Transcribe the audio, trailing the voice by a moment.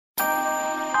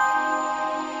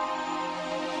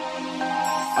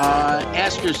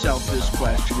Ask yourself this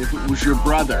question. If it was your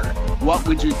brother, what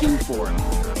would you do for him?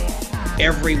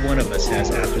 Every one of us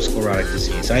has atherosclerotic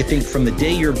disease. I think from the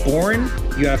day you're born,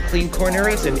 you have clean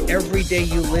coronaries, and every day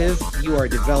you live, you are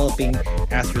developing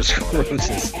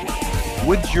atherosclerosis.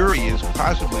 What jury is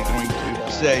possibly going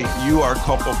to say you are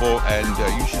culpable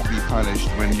and you should be punished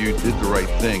when you did the right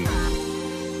thing?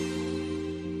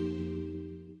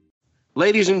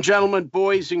 Ladies and gentlemen,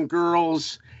 boys and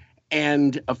girls,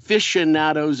 and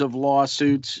aficionados of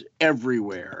lawsuits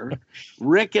everywhere,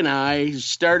 Rick and I,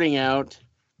 starting out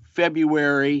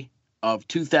February of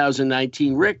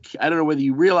 2019. Rick, I don't know whether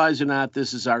you realize or not,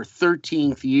 this is our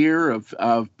 13th year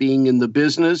of being in the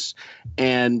business.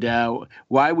 And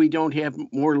why we don't have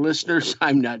more listeners,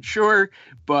 I'm not sure.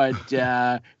 But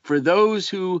for those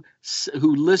who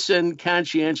listen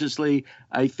conscientiously,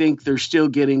 I think they're still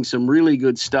getting some really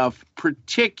good stuff,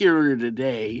 particularly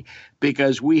today,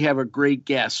 because we have a great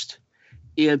guest.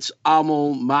 It's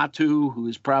Amol Mattu, who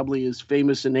is probably as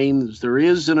famous a name as there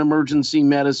is in emergency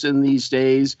medicine these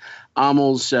days.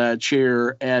 Amol's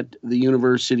chair at the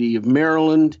University of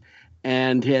Maryland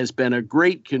and has been a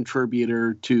great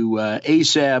contributor to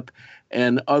ASAP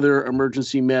and other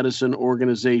emergency medicine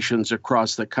organizations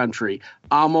across the country.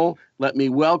 Amol, let me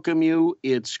welcome you.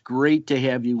 It's great to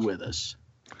have you with us.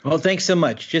 Well, thanks so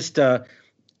much. Just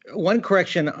one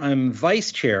correction, I'm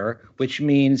vice chair, which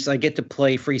means I get to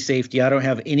play free safety. I don't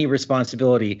have any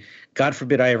responsibility. God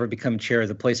forbid I ever become chair.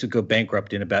 The place would go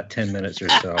bankrupt in about 10 minutes or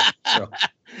so.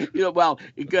 Well,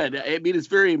 good. I mean, it's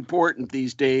very important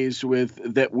these days with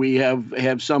that we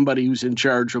have somebody who's in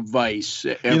charge of vice.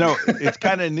 It's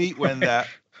kind of neat when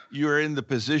you're in the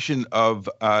position of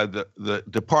the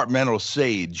departmental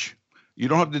sage. You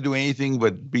don't have to do anything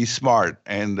but be smart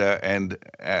and don't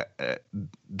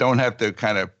have to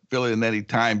kind of fill in any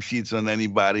timesheets on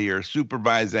anybody or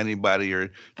supervise anybody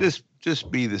or just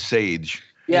be the sage.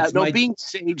 Yeah, being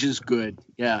sage is good.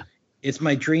 Yeah. It's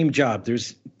my dream job.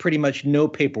 There's pretty much no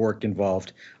paperwork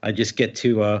involved. I just get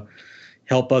to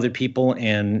help other people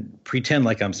and pretend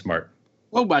like I'm smart.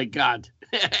 Oh, my God.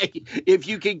 If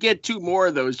you could get 2 more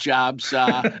of those jobs,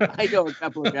 I know a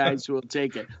couple of guys who will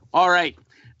take it. All right.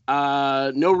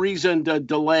 No reason to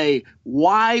delay.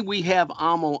 Why we have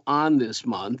Amol on this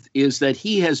month is that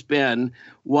he has been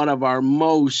one of our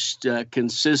most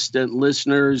consistent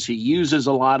listeners. He uses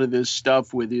a lot of this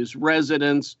stuff with his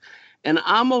residents. And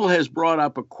Amol has brought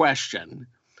up a question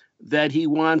that he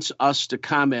wants us to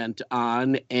comment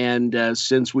on. And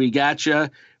since we got you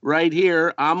right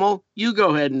here, Amol, you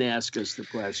go ahead and ask us the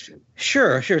question.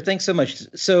 Sure. Thanks so much.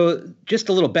 So just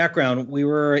a little background. We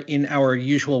were in our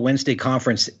usual Wednesday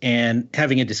conference and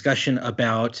having a discussion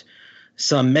about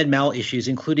some med mal issues,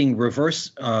 including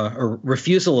reverse or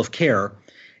refusal of care.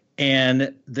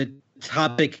 And the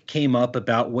topic came up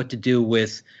about what to do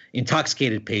with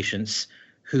intoxicated patients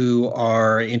who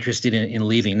are interested in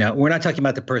leaving. Now, we're not talking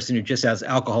about the person who just has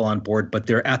alcohol on board, but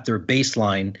they're at their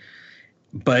baseline.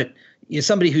 But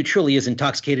somebody who truly is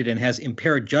intoxicated and has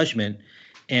impaired judgment.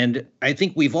 And I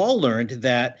think we've all learned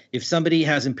that if somebody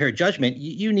has impaired judgment,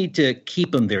 you need to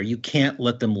keep them there. You can't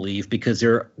let them leave because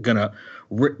they're going to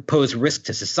pose risk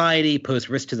to society, pose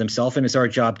risk to themselves, and it's our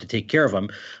job to take care of them.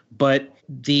 But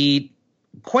the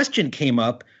question came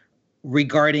up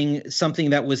regarding something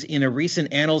that was in a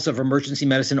recent Annals of Emergency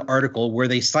Medicine article where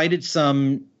they cited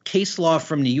some case law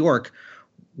from New York,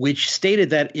 which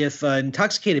stated that if an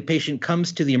intoxicated patient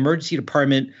comes to the emergency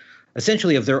department,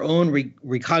 essentially of their own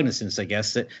recognizance, I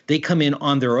guess, that they come in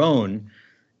on their own,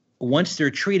 once they're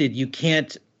treated, you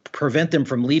can't prevent them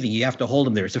from leaving. You have to hold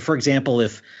them there. So, for example,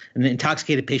 if an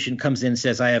intoxicated patient comes in and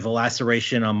says, I have a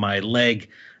laceration on my leg,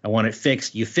 I want it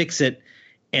fixed, you fix it,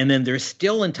 and then they're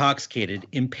still intoxicated,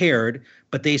 impaired,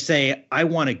 but they say, I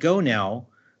want to go now,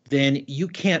 then you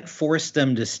can't force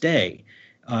them to stay,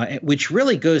 which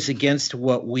really goes against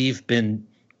what we've been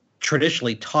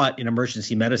traditionally taught in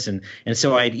emergency medicine. And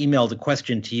so I had emailed the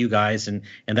question to you guys, and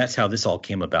that's how this all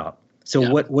came about. So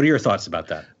what are your thoughts about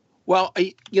that? Well,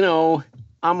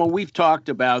 we've talked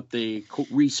about the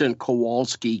recent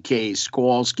Kowalski case,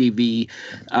 Kowalski v.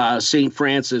 St.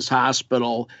 Francis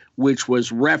Hospital, which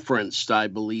was referenced, I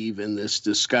believe, in this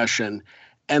discussion.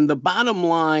 And the bottom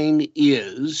line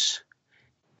is,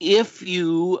 if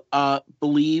you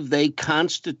believe they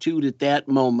constitute at that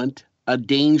moment a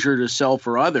danger to self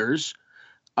or others,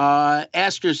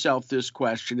 ask yourself this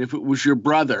question. If it was your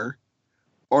brother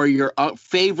or your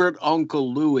favorite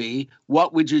Uncle Louis,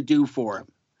 what would you do for him?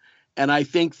 And I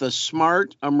think the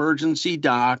smart emergency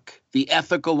doc, the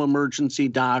ethical emergency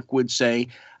doc would say,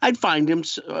 I'd find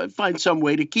some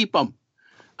way to keep him.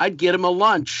 I'd get him a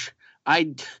lunch.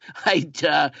 I'd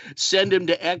send him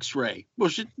to X-ray. Well,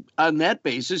 on that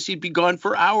basis, he'd be gone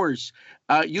for hours.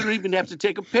 You don't even have to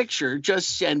take a picture;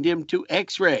 just send him to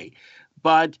X-ray.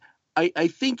 But I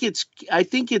think it's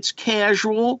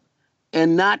casual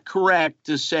and not correct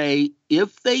to say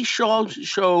if they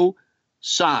show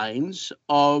signs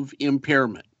of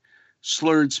impairment,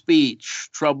 slurred speech,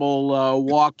 trouble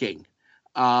walking.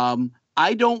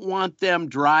 I don't want them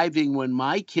driving when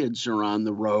my kids are on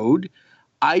the road.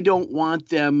 I don't want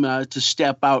them to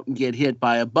step out and get hit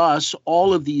by a bus.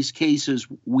 All of these cases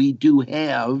we do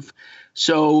have.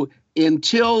 So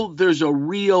until there's a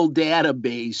real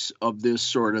database of this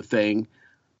sort of thing,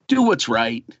 do what's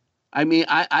right. I mean,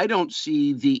 I don't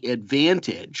see the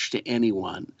advantage to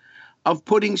anyone of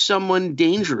putting someone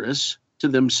dangerous to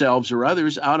themselves or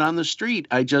others out on the street.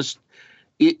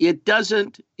 It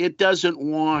doesn't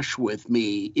wash with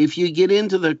me. If you get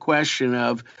into the question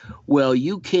of, well,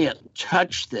 you can't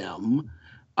touch them,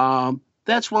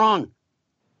 that's wrong.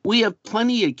 We have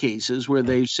plenty of cases where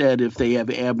they've said if they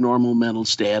have abnormal mental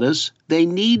status, they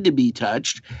need to be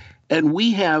touched. And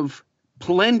we have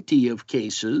plenty of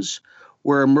cases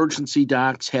where emergency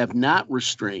docs have not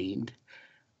restrained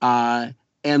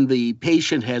and the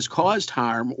patient has caused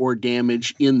harm or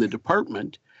damage in the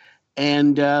department.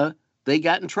 And they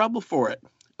got in trouble for it.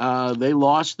 They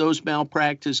lost those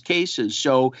malpractice cases.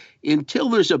 So until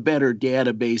there's a better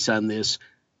database on this,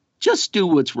 just do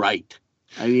what's right.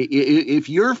 I mean, if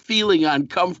you're feeling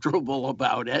uncomfortable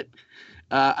about it,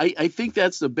 I think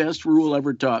that's the best rule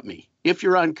ever taught me. If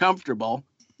you're uncomfortable,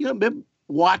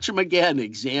 watch them again,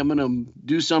 examine them,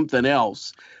 do something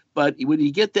else. But when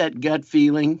you get that gut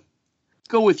feeling,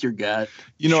 go with your gut.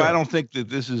 Sure. I don't think that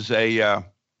this is a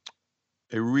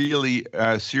really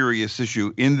serious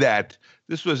issue in that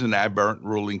this was an aberrant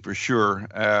ruling for sure.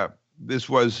 This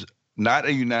was not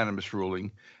a unanimous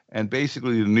ruling. And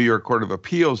basically the New York Court of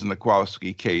Appeals in the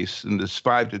Kowalski case in this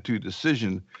 5-2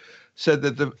 decision said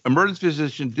that the emergency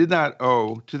physician did not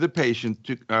owe a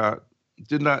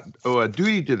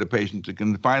duty to the patient to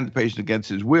confine the patient against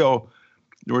his will,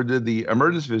 nor did the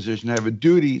emergency physician have a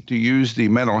duty to use the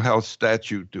mental health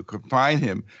statute to confine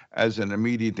him as an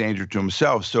immediate danger to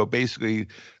himself. So basically,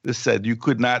 this said you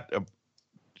could not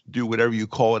do whatever you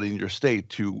call it in your state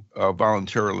to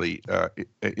involuntarily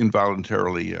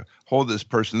hold this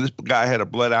person. This guy had a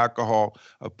blood alcohol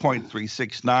of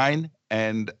 0.369,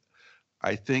 and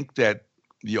I think that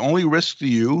the only risk to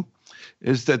you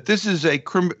is that this is a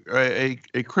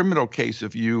criminal case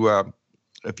if you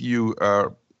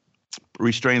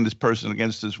restrain this person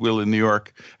against his will in New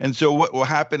York. And so what will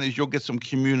happen is you'll get some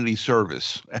community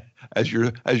service as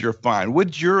you're fine. What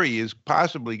jury is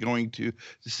possibly going to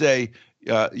say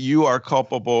you are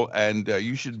culpable and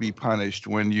you should be punished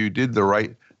when you did the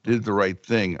right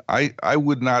thing? I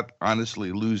would not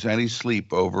honestly lose any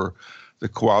sleep over the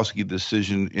Kowalski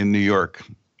decision in New York.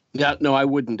 Yeah, no, I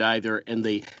wouldn't either. And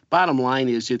the bottom line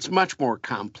is it's much more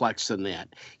complex than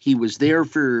that. He was there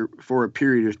for a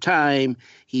period of time.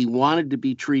 He wanted to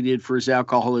be treated for his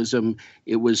alcoholism.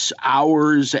 It was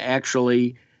hours,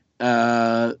 actually,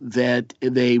 that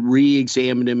they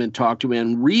re-examined him and talked to him.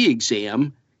 And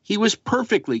re-exam, he was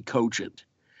perfectly cogent.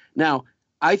 Now,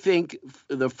 I think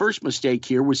the first mistake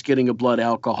here was getting a blood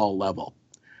alcohol level.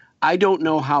 I don't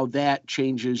know how that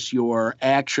changes your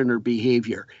action or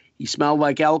behavior. He smelled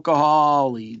like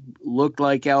alcohol. He looked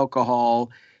like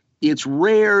alcohol. It's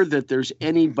rare that there's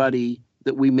anybody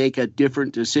that we make a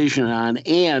different decision on.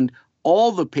 And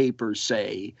all the papers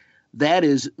say that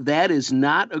is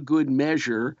not a good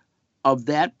measure of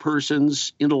that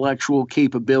person's intellectual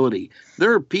capability.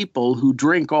 There are people who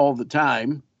drink all the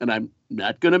time, and I'm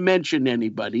not going to mention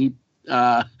anybody,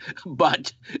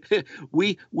 but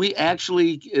we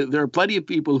actually, there are plenty of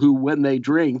people who, when they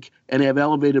drink and have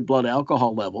elevated blood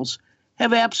alcohol levels,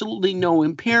 have absolutely no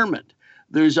impairment.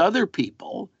 There's other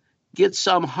people, get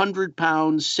some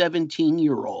 100-pound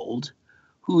 17-year-old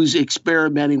who's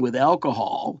experimenting with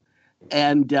alcohol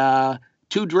and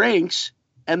 2 drinks,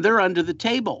 and they're under the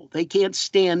table. They can't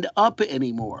stand up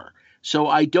anymore. So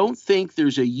I don't think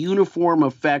there's a uniform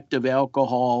effect of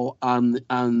alcohol on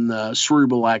the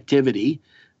cerebral activity,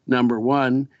 number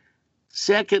one.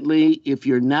 Secondly, if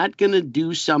you're not going to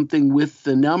do something with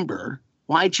the number,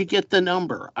 why'd you get the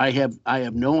number? I have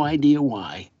no idea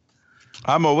why.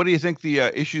 Amo, what do you think the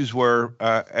issues were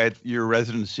at your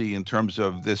residency in terms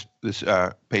of this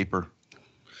paper?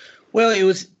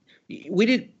 Well, we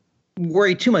didn't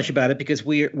worry too much about it because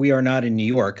we are not in New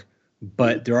York.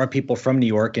 But there are people from New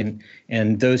York,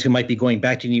 and those who might be going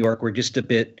back to New York were just a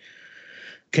bit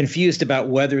confused about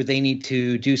whether they need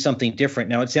to do something different.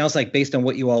 Now, it sounds like, based on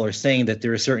what you all are saying, that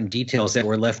there are certain details that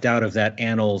were left out of that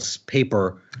Annals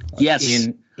paper. Yes.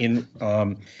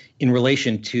 In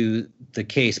relation to the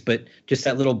case, but just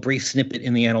that little brief snippet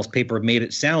in the Annals paper made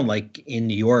it sound like in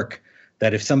New York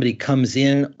that if somebody comes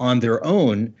in on their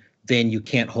own, then you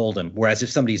can't hold them. Whereas if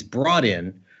somebody's brought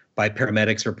in by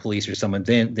paramedics or police or someone,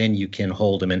 then you can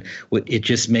hold them. And it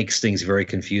just makes things very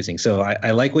confusing. So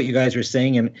I like what you guys are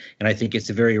saying, and I think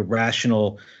it's a very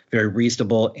rational, very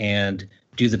reasonable, and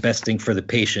do the best thing for the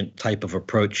patient type of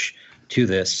approach to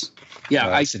this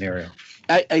scenario.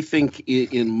 I think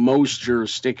in most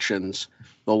jurisdictions,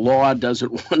 the law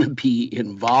doesn't want to be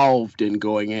involved in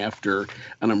going after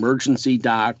an emergency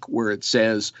doc where it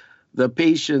says the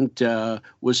patient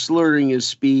was slurring his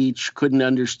speech, couldn't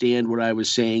understand what I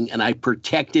was saying, and I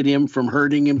protected him from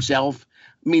hurting himself.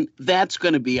 I mean, that's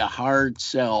going to be a hard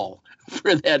sell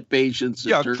for that patient's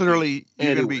attorney. Clearly,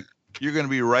 you're going to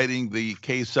be writing the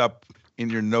case up in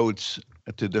your notes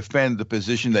to defend the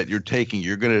position that you're taking.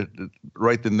 You're going to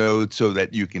write the note so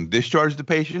that you can discharge the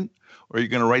patient, or you're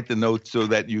going to write the note so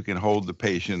that you can hold the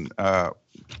patient.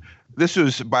 This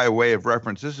was, by way of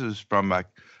reference, this is from an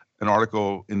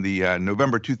article in the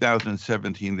November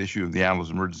 2017 issue of the Annals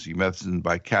of Emergency Medicine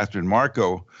by Catherine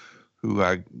Marco, who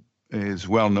is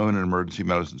well known in emergency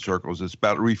medicine circles. It's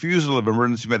about refusal of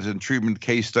emergency medicine treatment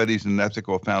case studies and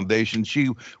ethical foundation. She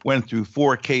went through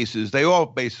 4 cases. They all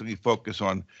basically focus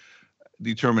on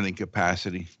determining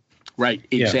capacity. Right,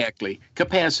 exactly. Yeah.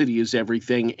 Capacity is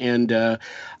everything. And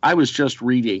I was just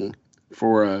reading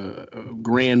for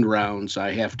grand rounds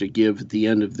I have to give at the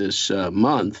end of this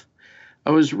month. I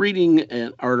was reading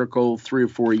an article 3 or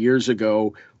 4 years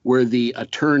ago where the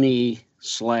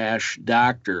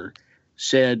attorney/doctor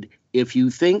said, if you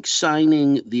think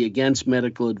signing the against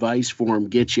medical advice form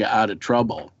gets you out of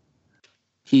trouble,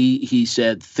 he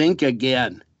said, think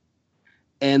again.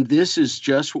 And this is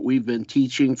just what we've been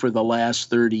teaching for the last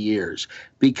 30 years.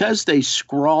 Because they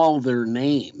scrawl their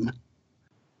name,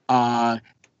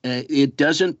 it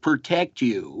doesn't protect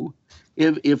you.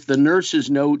 If the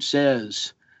nurse's note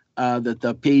says that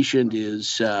the patient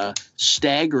is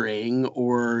staggering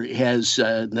or has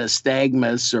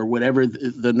nystagmus or whatever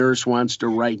the nurse wants to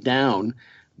write down,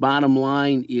 bottom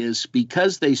line is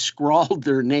because they scrawled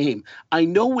their name, I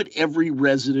know what every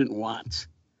resident wants.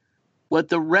 What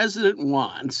the resident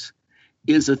wants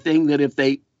is a thing that if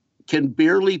they can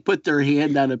barely put their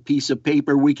hand on a piece of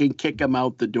paper, we can kick them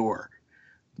out the door.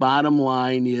 Bottom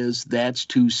line is that's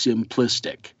too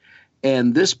simplistic.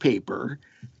 And this paper,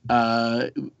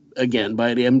 again,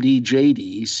 by the MD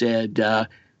JD, said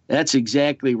that's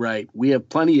exactly right. We have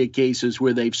plenty of cases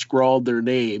where they've scrawled their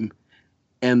name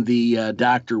and the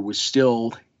doctor was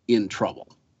still in trouble.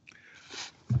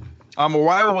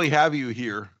 While we have you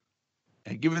here,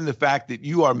 and given the fact that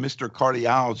you are Mr.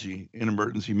 Cardiology in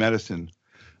emergency medicine,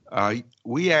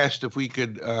 we asked if we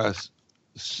could,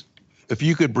 if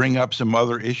you could bring up some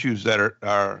other issues that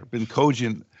are been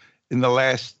cogent in the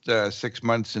last 6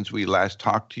 months since we last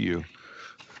talked to you.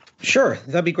 Sure,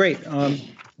 that'd be great.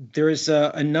 There's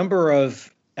a number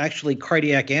of actually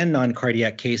cardiac and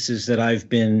non-cardiac cases that I've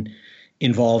been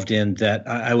involved in that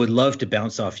I would love to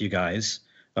bounce off you guys.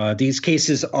 These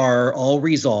cases are all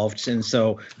resolved, and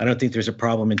so I don't think there's a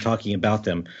problem in talking about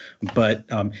them. But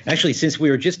actually, since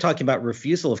we were just talking about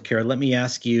refusal of care, let me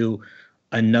ask you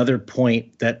another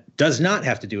point that does not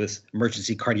have to do with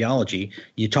emergency cardiology.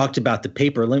 You talked about the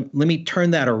paper. Let me turn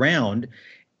that around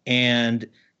and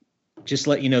just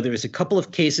let you know there's a couple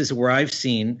of cases where I've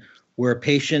seen where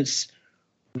patients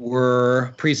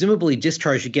were presumably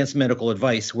discharged against medical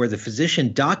advice, where the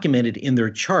physician documented in their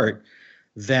chart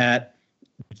that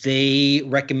they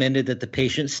recommended that the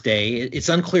patient stay. It's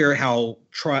unclear how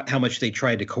much they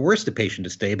tried to coerce the patient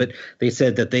to stay, but they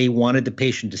said that they wanted the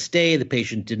patient to stay. The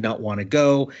patient did not want to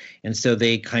go. And so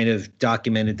they kind of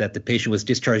documented that the patient was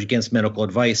discharged against medical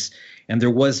advice, and there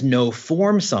was no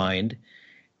form signed.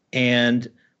 And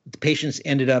the patients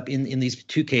ended up in these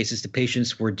 2 cases, the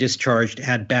patients were discharged,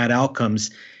 had bad outcomes.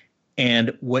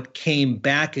 And what came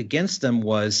back against them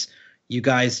was you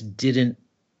guys didn't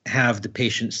have the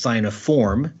patient sign a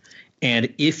form.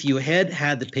 And if you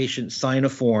had the patient sign a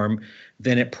form,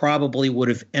 then it probably would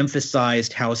have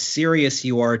emphasized how serious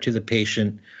you are to the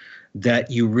patient,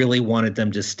 that you really wanted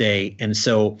them to stay. And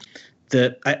so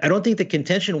I don't think the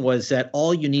contention was that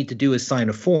all you need to do is sign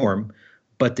a form,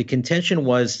 but the contention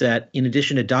was that in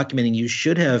addition to documenting, you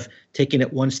should have taken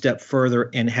it one step further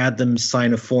and had them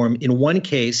sign a form. In one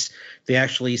case, they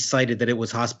actually cited that it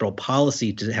was hospital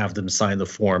policy to have them sign the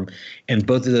form. And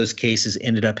both of those cases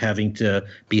ended up having to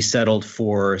be settled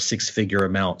for 6-figure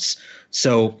amounts.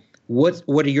 So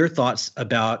What are your thoughts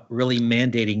about really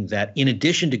mandating that in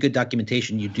addition to good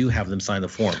documentation, you do have them sign the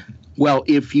form? Well,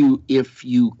 if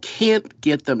you can't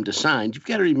get them to sign, you've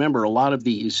got to remember a lot of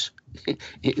these.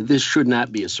 This should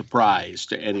not be a surprise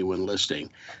to anyone listening.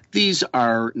 These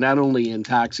are not only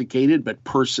intoxicated but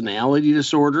personality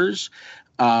disorders,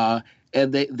 and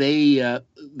they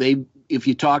if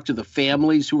you talk to the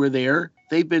families who are there,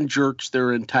 they've been jerks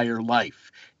their entire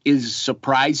life. Is it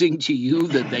surprising to you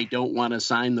that they don't want to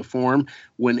sign the form?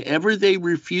 Whenever they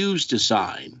refuse to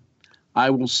sign,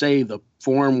 I will say the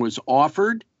form was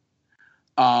offered,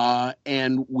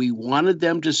 and we wanted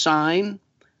them to sign.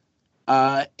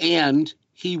 And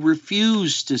he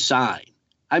refused to sign.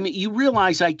 I mean, you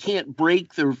realize I can't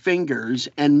break their fingers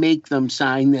and make them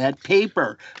sign that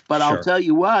paper. But Sure. I'll tell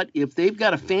you what, if they've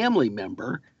got a family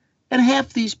member, and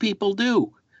half these people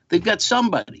do, they've got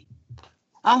somebody,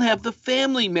 I'll have the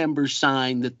family member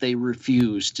sign that they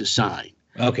refuse to sign.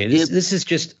 Okay, this is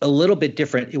just a little bit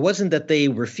different. It wasn't that they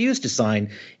refused to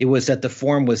sign. It was that the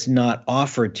form was not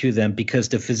offered to them because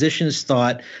the physicians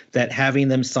thought that having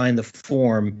them sign the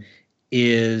form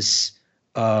is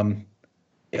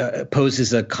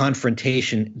poses a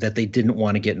confrontation that they didn't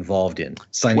want to get involved in,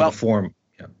 signing the form.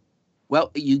 Yeah.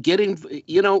 Well,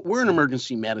 we're in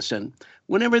emergency medicine.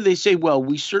 Whenever they say, well,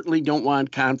 we certainly don't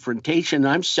want confrontation,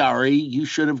 I'm sorry, you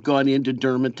should have gone into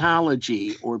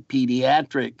dermatology or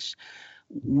pediatrics.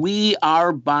 We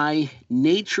are, by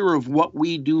nature of what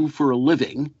we do for a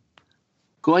living,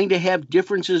 going to have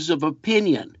differences of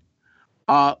opinion.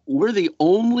 We're the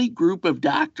only group of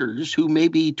doctors who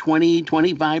maybe 20,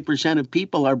 25% of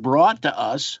people are brought to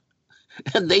us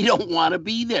and they don't want to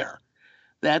be there.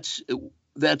 That's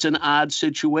an odd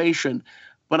situation.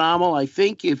 But Amal, I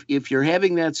think if you're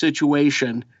having that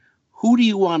situation, who do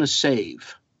you want to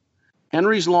save?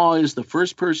 Henry's Law is the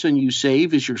first person you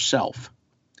save is yourself.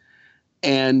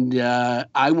 And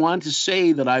I want to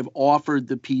say that I've offered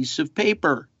the piece of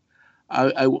paper.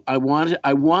 I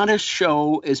want to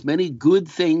show as many good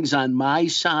things on my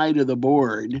side of the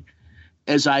board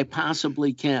as I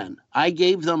possibly can. I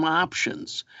gave them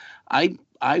options. I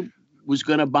was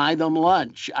going to buy them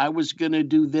lunch. I was going to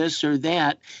do this or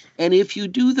that. And if you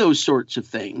do those sorts of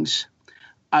things,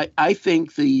 I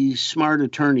think the smart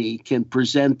attorney can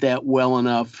present that well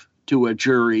enough to a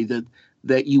jury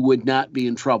that you would not be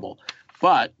in trouble.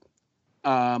 But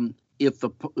if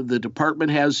the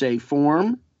department has a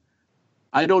form,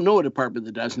 I don't know a department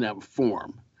that doesn't have a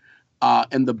form.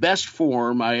 And the best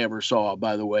form I ever saw,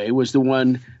 by the way, was the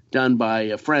one done by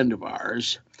a friend of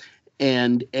ours.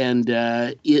 And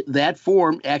that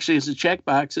form actually has a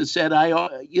checkbox that said,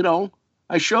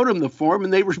 I showed them the form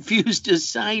and they refused to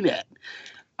sign it.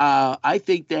 I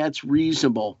think that's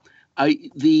reasonable.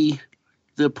 The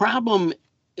problem,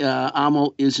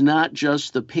 Amal, is not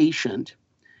just the patient.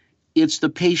 It's the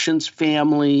patient's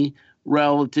family,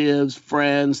 relatives,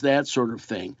 friends, that sort of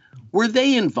thing. Were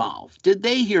they involved? Did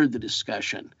they hear the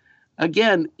discussion?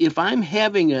 Again, if I'm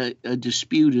having a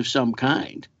dispute of some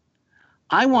kind,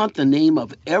 I want the name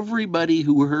of everybody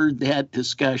who heard that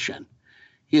discussion.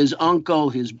 His uncle,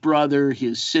 his brother,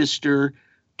 his sister,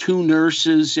 2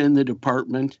 nurses in the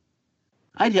department.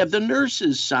 I'd have the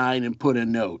nurses sign and put a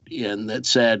note in that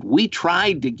said, we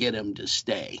tried to get him to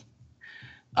stay.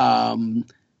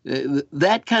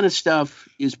 That kind of stuff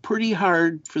is pretty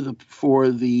hard for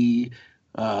the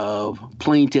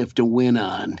plaintiff to win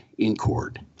on in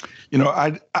court.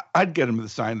 I'd get him to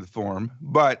sign the form,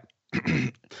 but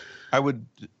I would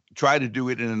try to do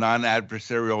it in a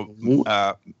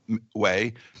non-adversarial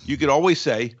way. You could always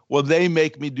say, well, they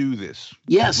make me do this.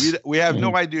 Yes. We have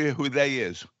no idea who they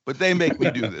is, but they make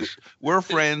me do this. We're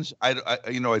friends. I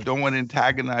don't want to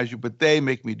antagonize you, but they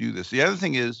make me do this. The other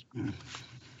thing is,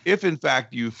 if in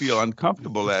fact you feel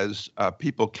uncomfortable, as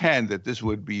people can, that this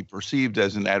would be perceived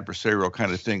as an adversarial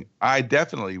kind of thing, I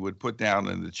definitely would put down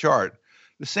in the chart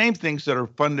the same things that are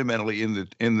fundamentally in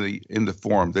the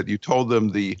form, that you told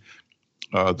them the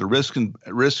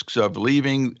risks of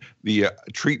leaving, the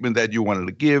treatment that you wanted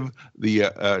to give,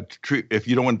 if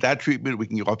you don't want that treatment, we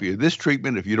can offer you this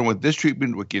treatment. If you don't want this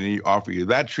treatment, we can offer you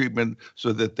that treatment,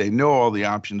 so that they know all the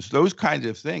options. Those kinds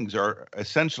of things are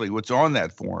essentially what's on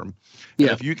that form. Yeah.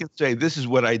 And if you can say, this is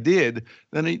what I did,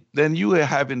 then you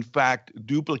have in fact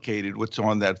duplicated what's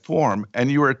on that form,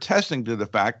 and you are attesting to the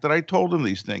fact that I told them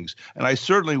these things. And I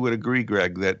certainly would agree,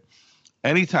 Greg, that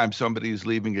anytime somebody is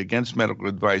leaving against medical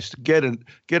advice, to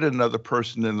get another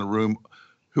person in the room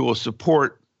who will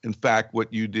support, in fact,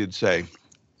 what you did say.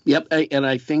 Yep, and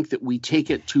I think that we take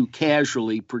it too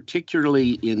casually,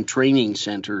 particularly in training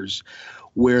centers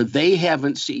where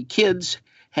kids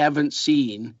haven't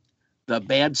seen the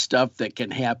bad stuff that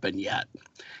can happen yet.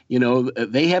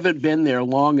 They haven't been there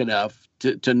long enough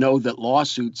to know that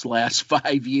lawsuits last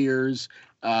 5 years.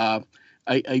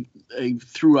 I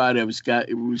threw out,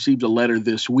 received a letter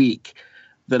this week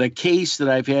that a case that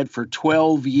I've had for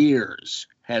 12 years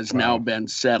has now been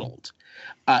settled.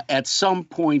 At some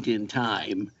point in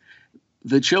time,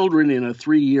 the children in a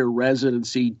 3-year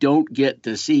residency don't get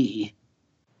to see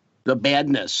the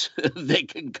badness. They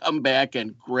can come back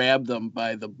and grab them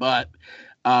by the butt.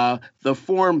 The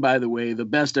form, by the way, the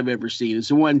best I've ever seen is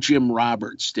the one Jim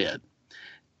Roberts did.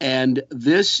 And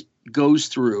this goes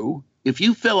through. If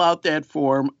you fill out that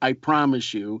form, I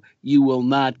promise you, you will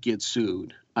not get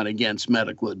sued on against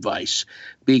medical advice,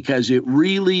 because it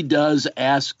really does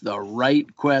ask the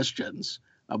right questions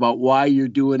about why you're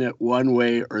doing it one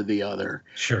way or the other.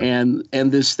 Sure. And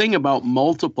this thing about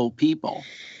multiple people,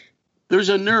 there's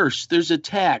a nurse, there's a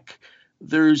tech,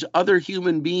 there's other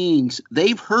human beings.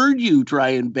 They've heard you try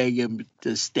and beg him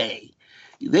to stay.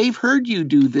 They've heard you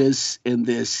do this and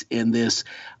this and this.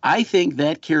 I think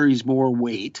that carries more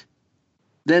weight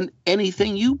than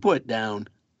anything you put down.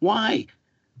 Why?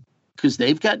 Because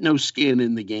they've got no skin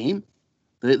in the game.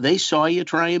 They saw you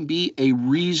try and be a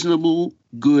reasonable,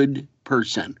 good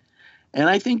person. And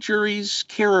I think juries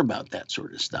care about that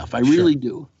sort of stuff. I really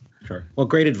do. Sure. Well,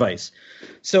 great advice.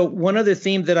 So one other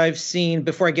theme that I've seen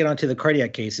before I get onto the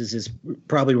cardiac cases is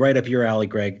probably right up your alley,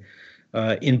 Greg.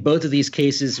 In both of these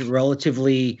cases,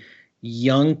 relatively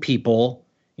young people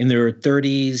in their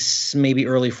 30s, maybe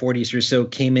early 40s or so,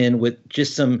 came in with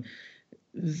just some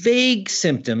vague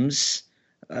symptoms,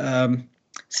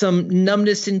 some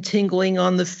numbness and tingling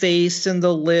on the face and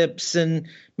the lips, and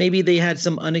maybe they had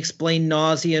some unexplained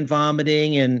nausea and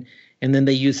vomiting, and then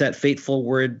they use that fateful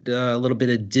word, a little bit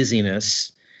of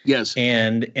dizziness. Yes.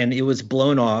 And it was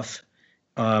blown off.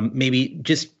 Maybe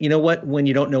just, you know what, when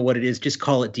you don't know what it is, just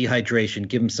call it dehydration.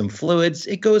 Give them some fluids.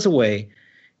 It goes away.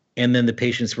 And then the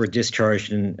patients were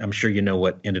discharged, and I'm sure you know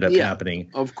what ended up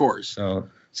happening. Of course.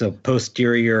 So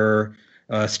posterior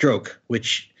stroke,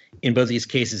 which in both these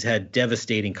cases had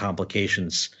devastating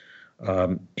complications.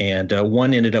 And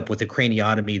one ended up with a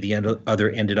craniotomy. The other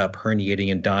ended up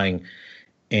herniating and dying.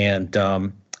 And,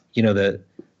 the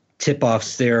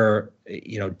tip-offs there,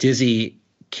 dizzy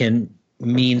can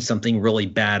mean something really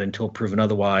bad until proven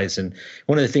otherwise. And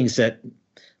one of the things that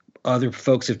other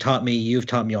folks have taught me, you've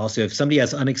taught me also, if somebody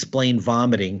has unexplained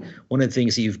vomiting, one of the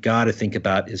things that you've got to think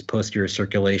about is posterior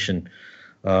circulation.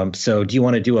 So do you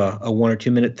want to do a 1 or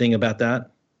 2 minute thing about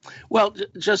that? Well,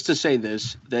 just to say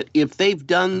this, that if they've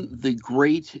done the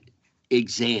great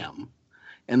exam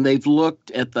and they've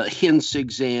looked at the Hintz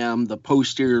exam, the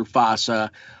posterior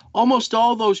fossa, almost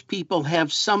all those people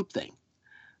have something.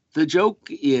 The joke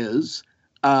is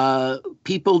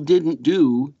people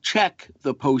didn't check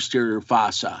the posterior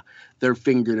fossa, their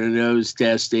finger to nose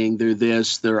testing,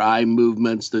 their eye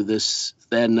movements, their this,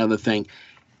 that, and other thing.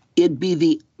 It'd be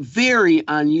the very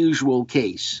unusual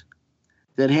case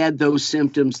that had those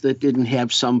symptoms that didn't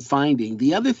have some finding.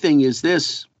 The other thing is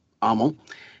this, Amel,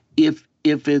 if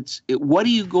what are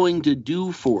you going to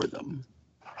do for them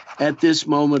at this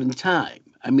moment in time?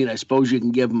 I mean, I suppose you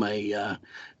can give them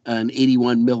an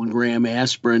 81 milligram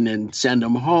aspirin and send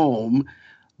them home,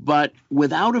 but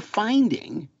without a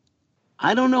finding,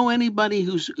 I don't know anybody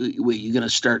who's. Wait, you going to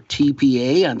start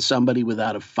TPA on somebody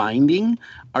without a finding?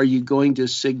 Are you going to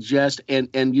suggest and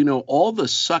all the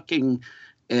sucking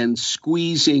and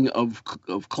squeezing of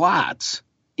clots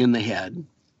in the head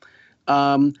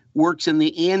works in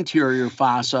the anterior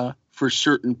fossa for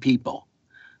certain people.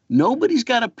 Nobody's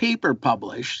got a paper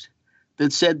published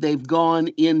that said they've gone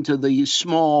into the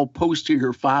small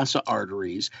posterior fossa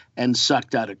arteries and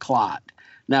sucked out a clot.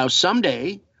 Now,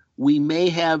 someday we may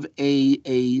have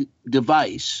a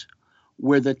device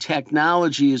where the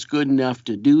technology is good enough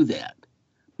to do that,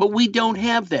 but we don't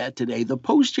have that today. The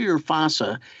posterior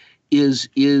fossa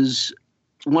is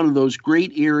one of those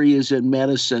great areas in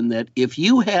medicine that if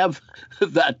you have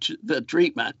the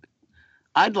treatment,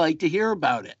 I'd like to hear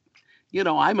about it.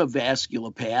 I'm a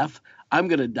vasculopath. I'm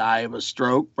going to die of a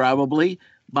stroke, probably.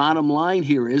 Bottom line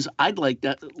here is I'd like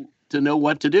to know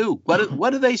what to do.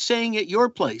 What are they saying at your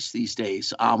place these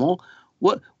days, Amel?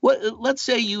 Let's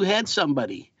say you had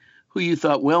somebody who you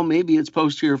thought, well, maybe it's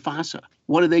posterior fossa.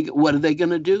 What are they going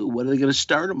to do? What are they going to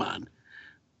start them on?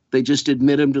 They just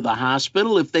admit them to the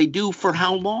hospital. If they do, for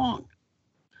how long?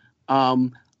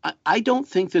 I don't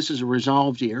think this is a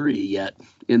resolved area yet,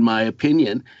 in my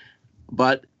opinion,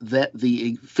 but that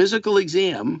the physical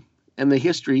exam and the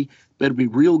history better be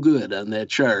real good on that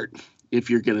chart if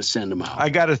you're going to send them out. I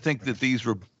got to think that these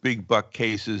were big buck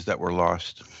cases that were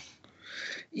lost.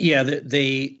 Yeah,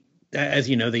 they as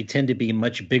you know, they tend to be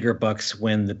much bigger bucks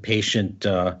when the patient,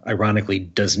 ironically,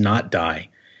 does not die.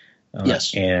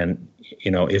 Yes. And,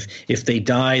 if they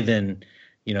die, then,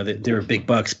 they're big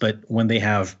bucks. But when they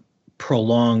have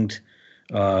prolonged,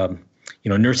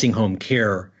 nursing home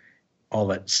care, all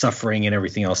that suffering and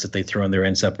everything else that they throw in there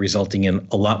ends up resulting in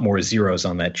a lot more zeros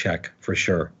on that check, for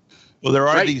sure. Well, there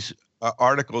are these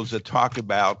articles that talk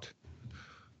about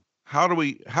how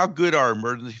good are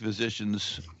emergency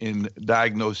physicians in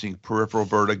diagnosing peripheral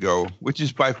vertigo, which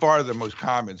is by far the most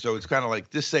common. So it's kind of like,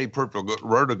 just say peripheral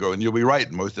vertigo, and you'll be right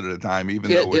most of the time,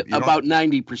 even though about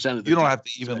 90% of the time. You don't have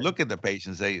to even look at the patient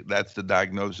and say that's the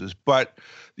diagnosis. But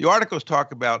the articles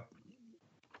talk about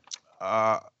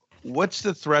what's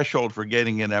the threshold for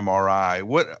getting an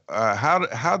MRI?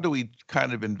 How do we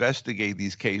kind of investigate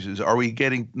these cases? Are we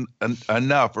getting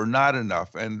enough or not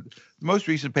enough? And the most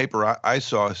recent paper I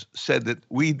saw said that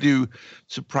we do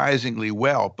surprisingly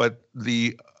well, but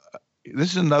this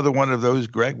is another one of those,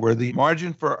 Greg, where the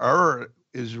margin for error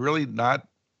is really not.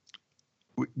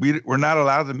 We're not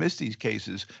allowed to miss these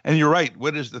cases. And you're right.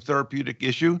 What is the therapeutic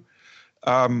issue?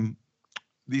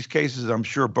 These cases, I'm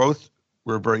sure, both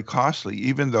were very costly,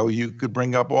 even though you could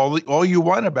bring up all you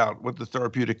want about what the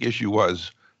therapeutic issue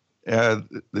was.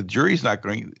 The jury's not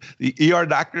going. The ER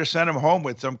doctor sent him home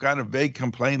with some kind of vague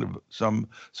complaint of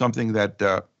something that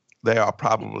they are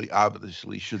probably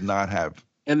obviously should not have.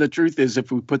 And the truth is,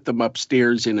 if we put them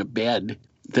upstairs in a bed,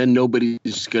 then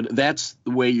nobody's good. That's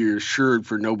the way you're assured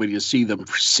for nobody to see them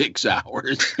for 6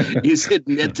 hours. You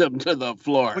admit them to the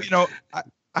floor. Well,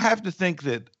 I have to think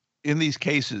that in these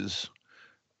cases,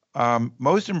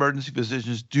 most emergency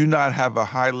physicians do not have a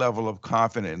high level of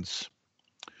confidence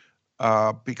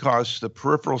because the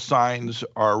peripheral signs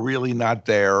are really not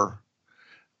there.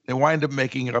 They wind up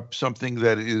making up something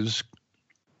that is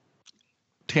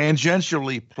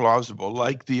tangentially plausible,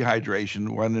 like dehydration,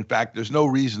 when in fact there's no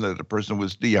reason that the person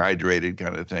was dehydrated,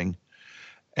 kind of thing.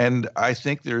 And I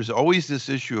think there's always this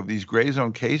issue of these gray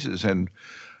zone cases. And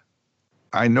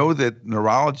I know that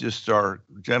neurologists are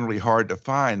generally hard to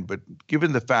find, but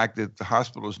given the fact that the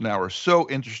hospitals now are so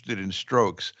interested in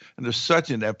strokes and there's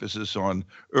such an emphasis on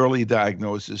early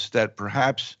diagnosis, that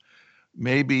perhaps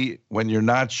maybe when you're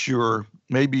not sure,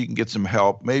 maybe you can get some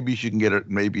help. Maybe you can get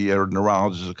maybe a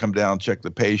neurologist to come down and check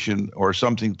the patient or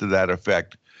something to that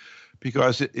effect,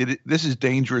 because this is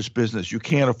dangerous business. You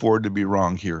can't afford to be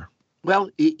wrong here. Well,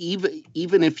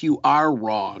 even if you are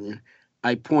wrong,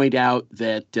 I point out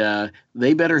that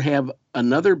they better have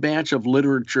another batch of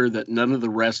literature that none of the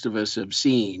rest of us have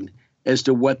seen as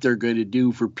to what they're going to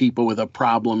do for people with a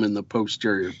problem in the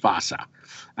posterior fossa.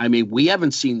 I mean, we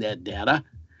haven't seen that data.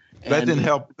 That didn't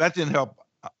help. That didn't help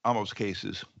almost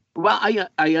cases. Well,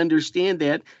 I understand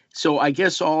that. So I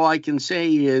guess all I can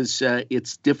say is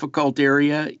it's difficult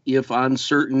area. If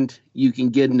uncertain, you can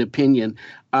get an opinion.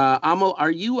 Amal, are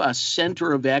you a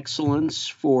center of excellence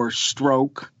for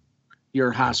stroke?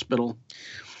 Your hospital?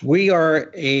 We are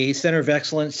a center of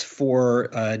excellence for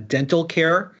dental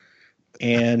care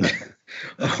and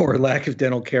or lack of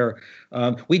dental care.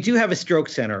 We do have a stroke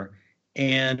center,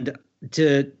 and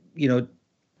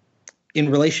in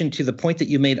relation to the point that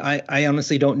you made, I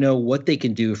honestly don't know what they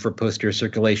can do for posterior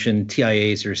circulation,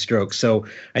 TIAs, or stroke. So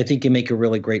I think you make a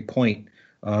really great point.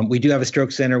 We do have a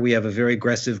stroke center. We have a very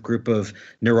aggressive group of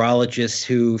neurologists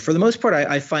who, for the most part,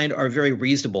 I find are very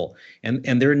reasonable, and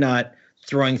they're not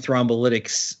throwing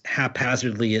thrombolytics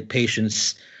haphazardly at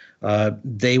patients.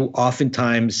 They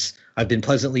oftentimes, I've been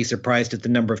pleasantly surprised at the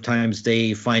number of times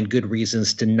they find good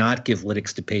reasons to not give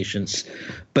lytics to patients.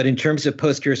 But in terms of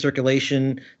posterior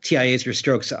circulation, TIAs or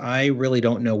strokes, I really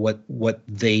don't know what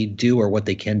they do or what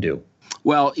they can do.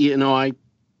 Well, I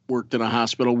worked in a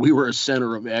hospital. We were a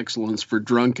center of excellence for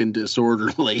drunk and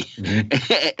disorderly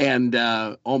and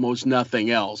almost nothing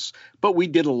else. But we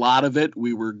did a lot of it.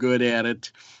 We were good at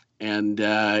it. And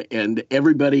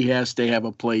everybody has to have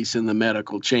a place in the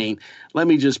medical chain. Let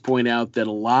me just point out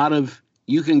that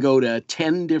you can go to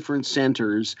 10 different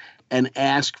centers and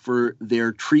ask for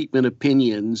their treatment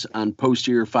opinions on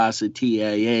posterior fossa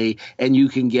TIA, and you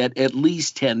can get at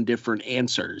least 10 different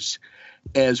answers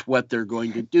as what they're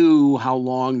going to do, how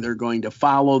long they're going to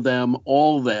follow them,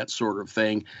 all that sort of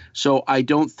thing. So I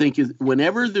don't think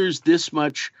whenever there's this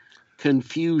much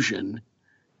confusion,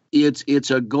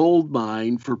 it's a gold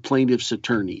mine for plaintiffs'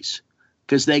 attorneys,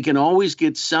 because they can always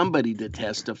get somebody to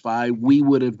testify, we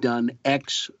would have done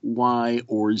X, Y,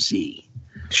 or Z.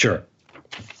 Sure.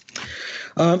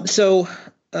 So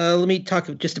let me talk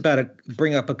just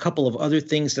bring up a couple of other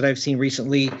things that I've seen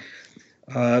recently.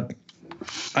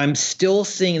 I'm still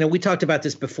seeing, we talked about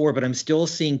this before, but I'm still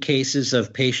seeing cases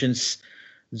of patients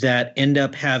that end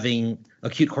up having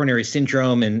acute coronary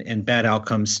syndrome and bad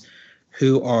outcomes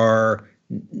who are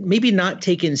maybe not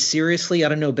taken seriously. I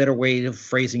don't know a better way of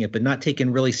phrasing it, but not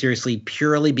taken really seriously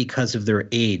purely because of their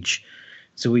age.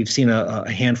 So we've seen a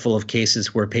handful of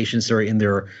cases where patients are in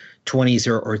their 20s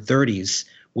or 30s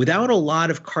without a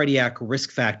lot of cardiac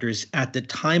risk factors at the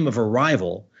time of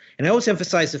arrival. And I always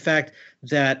emphasize the fact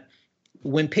that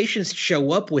when patients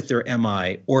show up with their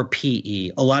MI or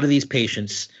PE, a lot of these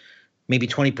patients, maybe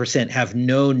 20%, have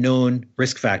no known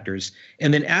risk factors.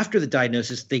 And then after the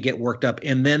diagnosis, they get worked up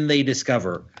and then they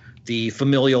discover the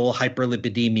familial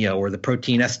hyperlipidemia or the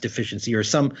protein S deficiency or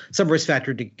some risk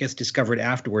factor gets discovered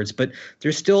afterwards. But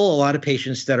there's still a lot of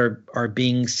patients that are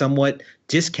being somewhat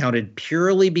discounted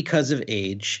purely because of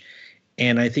age.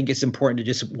 And I think it's important to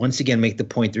just once again make the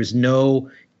point there's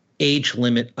no age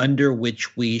limit under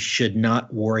which we should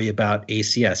not worry about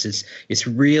ACS. It's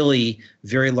really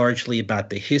very largely about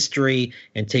the history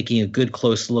and taking a good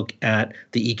close look at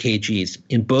the EKGs.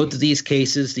 In both of these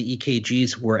cases, the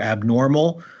EKGs were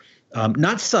abnormal,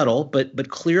 not subtle, but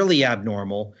clearly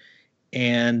abnormal.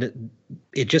 And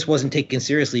it just wasn't taken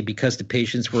seriously because the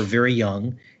patients were very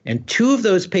young. And two of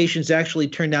those patients actually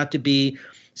turned out to be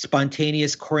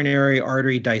spontaneous coronary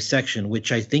artery dissection,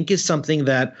 which I think is something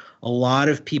that a lot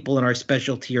of people in our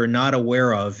specialty are not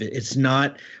aware of. It's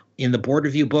not in the board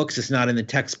review books. It's not in the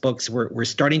textbooks. We're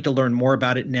starting to learn more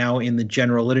about it now in the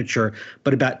general literature.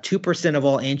 But about 2% of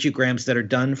all angiograms that are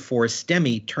done for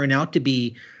STEMI turn out to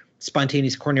be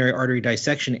spontaneous coronary artery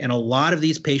dissection. And a lot of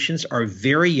these patients are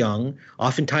very young.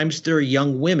 Oftentimes they're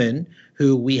young women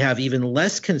who we have even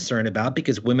less concern about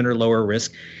because women are lower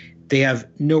risk. They have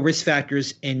no risk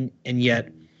factors, and yet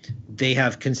they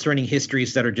have concerning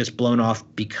histories that are just blown off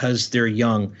because they're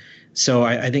young. So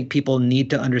I think people need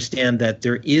to understand that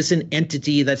there is an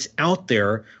entity that's out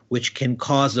there which can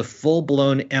cause a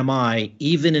full-blown MI,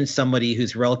 even in somebody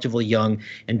who's relatively young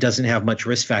and doesn't have much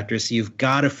risk factors. So you've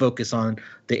got to focus on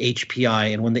the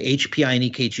HPI. And when the HPI and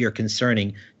EKG are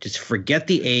concerning, just forget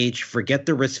the age, forget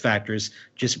the risk factors,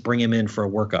 just bring them in for a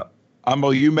workup.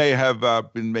 Amo, you may have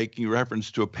been making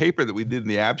reference to a paper that we did in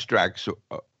the abstract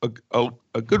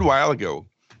a good while ago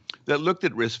that looked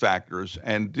at risk factors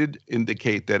and did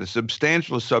indicate that a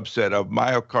substantial subset of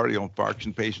myocardial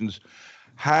infarction patients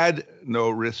had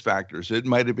no risk factors. It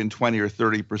might have been 20 or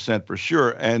 30% for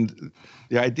sure. And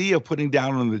the idea of putting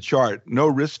down on the chart no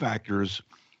risk factors,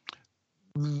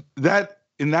 that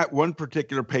in that one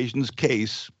particular patient's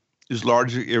case is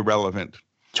largely irrelevant.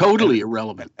 Totally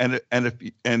irrelevant. And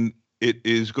it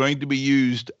is going to be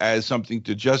used as something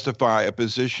to justify a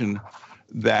position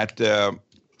that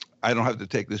I don't have to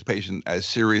take this patient as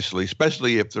seriously,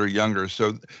 especially if they're younger.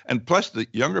 So, and plus the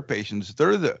younger patients,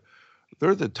 they're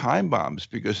the time bombs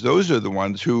because those are the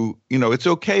ones who, it's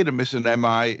okay to miss an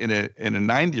MI in a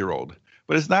 90-year-old,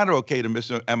 but it's not okay to miss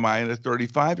an MI in a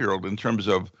 35-year-old in terms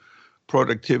of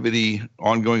productivity,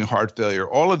 ongoing heart failure,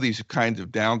 all of these kinds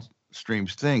of downstream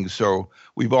things. So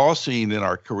we've all seen in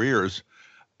our careers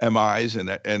MIs,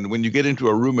 and when you get into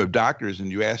a room of doctors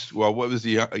and you ask, well, what was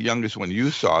the youngest one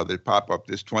you saw, they pop up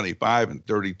this 25 and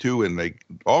 32 and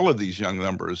all of these young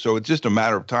numbers. So it's just a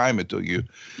matter of time until you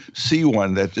see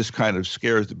one that just kind of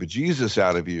scares the bejesus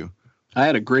out of you. I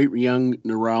had a great young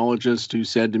neurologist who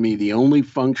said to me, the only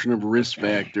function of risk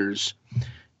factors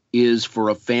is for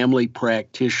a family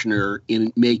practitioner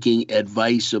in making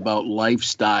advice about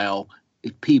lifestyle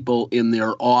people in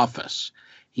their office.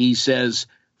 He says,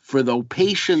 for the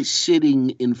patient sitting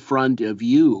in front of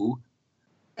you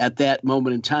at that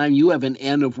moment in time, you have an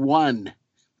N of 1.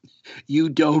 You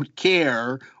don't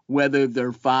care whether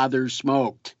their father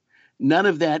smoked. None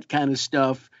of that kind of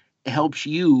stuff helps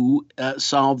you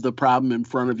solve the problem in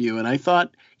front of you. And I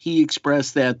thought he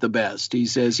expressed that the best. He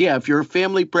says, yeah, if you're a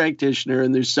family practitioner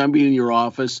and there's somebody in your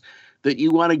office that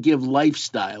you want to give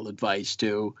lifestyle advice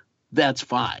to, that's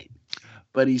fine.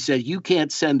 But he said you can't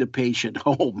send a patient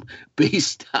home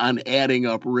based on adding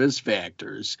up risk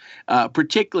factors,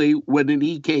 particularly when an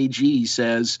EKG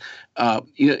says,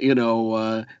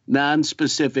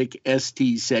 non-specific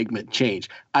ST segment change.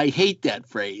 I hate that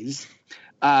phrase.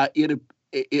 The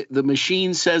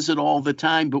machine says it all the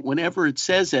time, but whenever it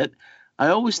says it, I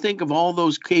always think of all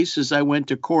those cases I went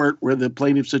to court where the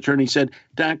plaintiff's attorney said,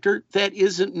 "Doctor, that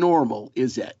isn't normal,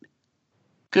 is it?"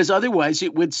 Because otherwise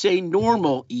it would say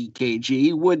normal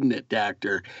EKG, wouldn't it,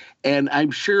 doctor? And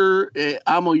I'm sure,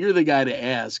 Amo, you're the guy to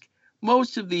ask.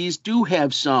 Most of these do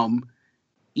have some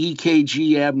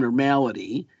EKG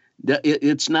abnormality.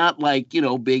 It's not like,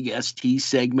 big ST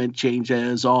segment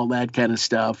changes, all that kind of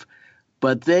stuff.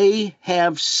 But they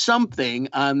have something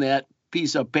on that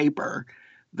piece of paper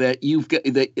that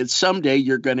that someday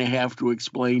you're going to have to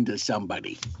explain to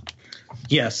somebody.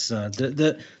 Yes,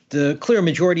 the clear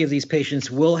majority of these patients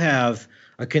will have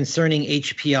a concerning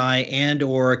HPI and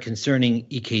or a concerning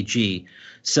EKG.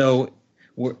 So,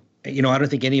 I don't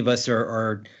think any of us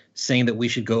are saying that we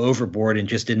should go overboard and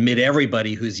just admit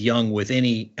everybody who's young with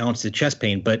any ounce of chest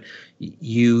pain, but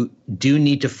you do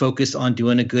need to focus on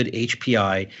doing a good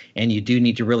HPI, and you do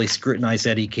need to really scrutinize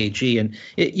that EKG. And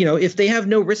if they have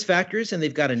no risk factors and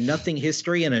they've got a nothing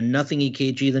history and a nothing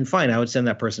EKG, then fine, I would send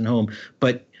that person home.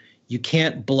 But you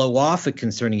can't blow off a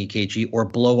concerning EKG or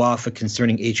blow off a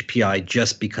concerning HPI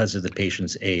just because of the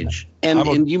patient's age.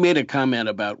 And you made a comment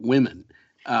about women.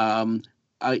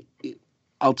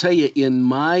 I'll tell you, in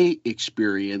my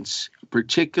experience,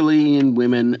 particularly in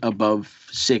women above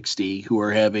 60 who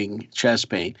are having chest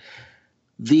pain,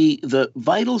 the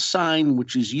vital sign,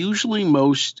 which is usually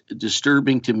most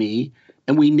disturbing to me,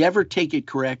 and we never take it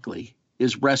correctly,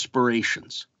 is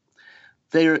respirations.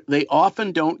 They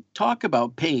often don't talk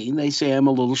about pain. They say, I'm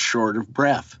a little short of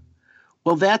breath.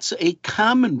 Well, that's a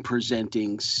common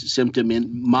presenting symptom in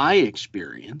my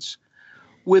experience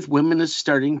with women is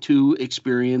starting to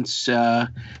experience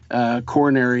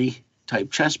coronary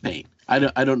type chest pain. I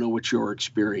don't know what your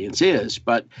experience is,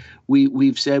 but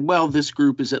we've said, well, this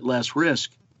group is at less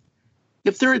risk.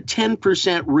 If they're at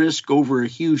 10% risk over a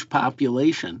huge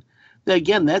population, then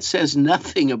again, that says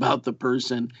nothing about the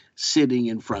person sitting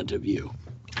in front of you.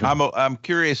 I'm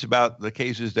curious about the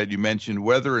cases that you mentioned,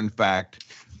 whether in fact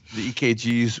the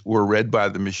EKGs were read by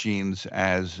the machines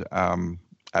as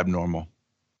abnormal.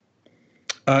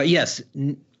 Yes,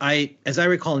 as I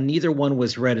recall, neither one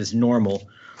was read as normal.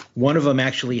 One of them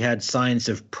actually had signs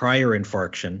of prior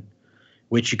infarction,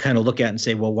 which you kind of look at and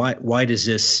say, well, why does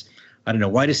this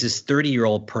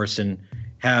 30-year-old person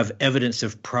have evidence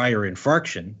of prior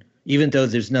infarction, even though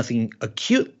there's nothing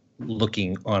acute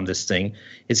looking on this thing?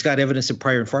 It's got evidence of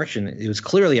prior infarction. It was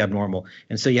clearly abnormal.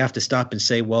 And so you have to stop and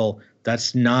say, well,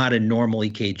 that's not a normal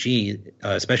EKG,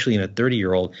 especially in a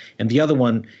 30-year-old. And the other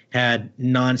one had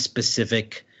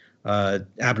non-specific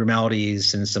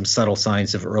abnormalities and some subtle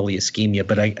signs of early ischemia.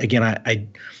 But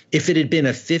if it had been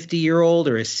a 50-year-old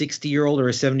or a 60-year-old or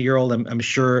a 70-year-old, I'm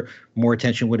sure more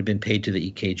attention would have been paid to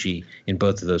the EKG in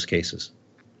both of those cases.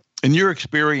 In your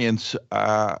experience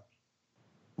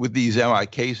with these MI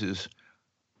cases,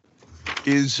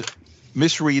 is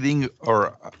misreading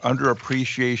or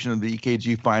underappreciation of the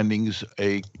EKG findings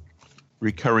a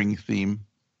recurring theme?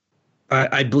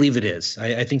 I believe it is.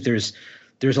 I think there's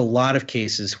a lot of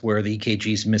cases where the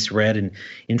EKG is misread, and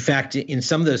in fact, in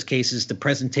some of those cases, the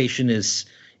presentation is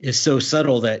so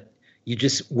subtle that you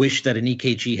just wish that an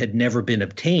EKG had never been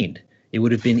obtained. It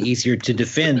would have been easier to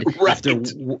defend right.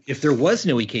 if there was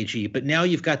no EKG. But now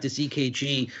you've got this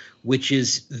EKG, which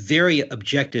is very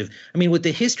objective. I mean, with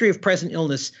the history of present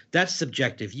illness, that's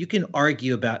subjective. You can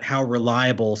argue about how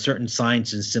reliable certain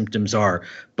signs and symptoms are.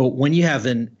 But when you have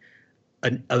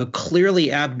a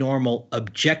clearly abnormal,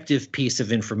 objective piece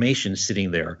of information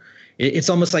sitting there, it's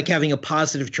almost like having a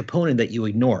positive troponin that you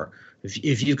ignore.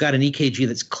 If you've got an EKG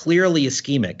that's clearly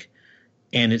ischemic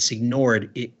and it's ignored,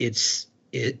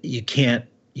 you can't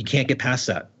get past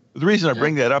that. The reason I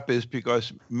bring that up is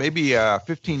because maybe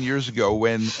 15 years ago,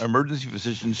 when emergency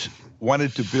physicians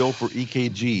wanted to bill for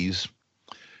EKGs,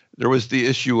 there was the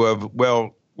issue of,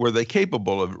 well, were they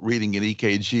capable of reading an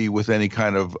EKG with any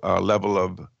kind of level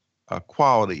of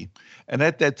quality? And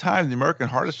at that time, the American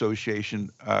Heart Association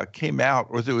came out,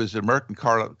 or it was the American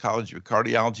College of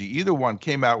Cardiology, either one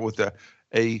came out with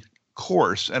a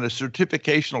course and a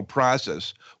certificational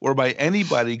process whereby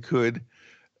anybody could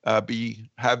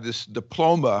have this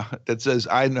diploma that says,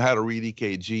 I know how to read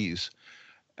EKGs.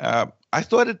 I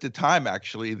thought at the time,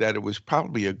 actually, that it was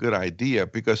probably a good idea,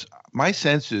 because my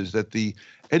sense is that the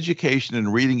education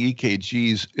in reading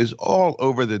EKGs is all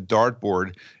over the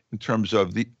dartboard in terms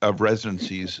of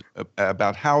residencies,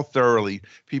 about how thoroughly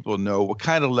people know what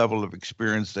kind of level of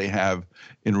experience they have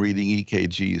in reading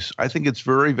EKGs. I think it's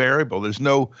very variable. There's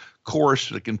no course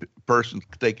that person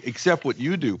can take, except what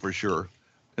you do for sure,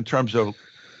 in terms of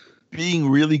being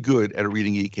really good at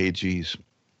reading EKGs.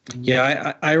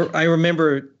 Yeah, I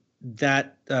remember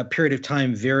that period of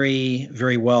time very,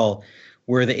 very well,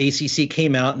 where the ACC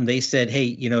came out and they said, hey,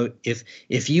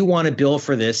 if you want to bill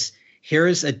for this,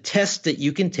 here's a test that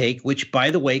you can take, which,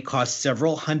 by the way, costs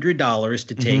several $100s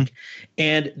to take. Mm-hmm.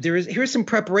 And here's some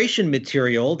preparation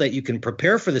material that you can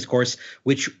prepare for this course,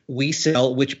 which we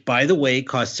sell, which, by the way,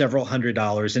 costs several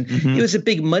 $100s. And mm-hmm. It was a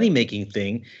big money-making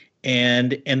thing.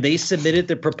 And they submitted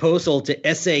the proposal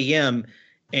to SAM,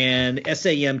 and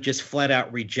SAM just flat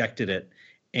out rejected it.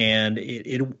 and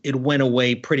it went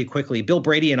away pretty quickly. Bill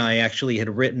Brady and I actually had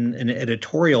written an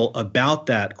editorial about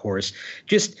that course,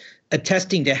 just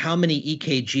attesting to how many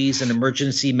EKGs an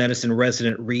emergency medicine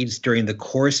resident reads during the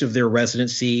course of their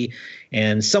residency,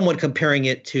 and somewhat comparing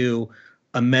it to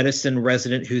a medicine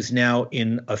resident who's now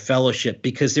in a fellowship,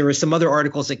 because there were some other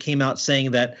articles that came out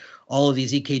saying that all of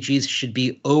these EKGs should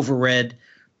be overread.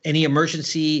 Any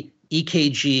emergency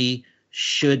EKG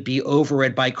should be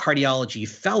overread by cardiology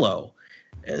fellow.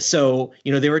 So,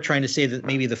 they were trying to say that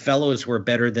maybe the fellows were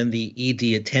better than the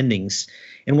ED attendings.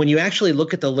 And when you actually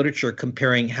look at the literature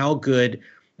comparing how good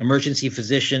emergency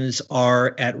physicians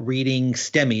are at reading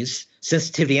STEMIs,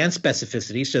 sensitivity and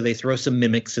specificity, so they throw some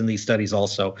mimics in these studies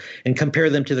also, and compare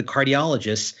them to the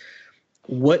cardiologists,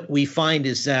 what we find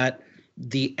is that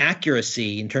the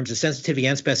accuracy in terms of sensitivity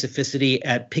and specificity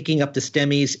at picking up the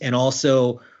STEMIs and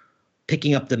also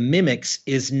picking up the mimics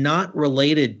is not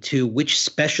related to which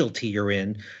specialty you're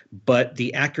in, but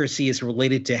the accuracy is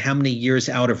related to how many years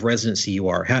out of residency you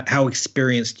are, how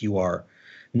experienced you are,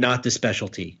 not the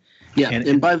specialty. Yeah,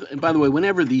 and by the way,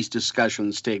 whenever these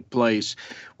discussions take place,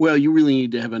 well, you really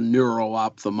need to have a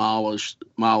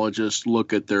neuro-ophthalmologist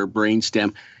look at their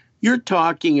brainstem. You're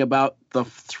talking about the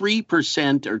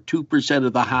 3% or 2%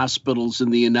 of the hospitals in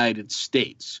the United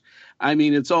States. I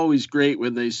mean, it's always great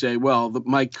when they say, well,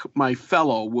 my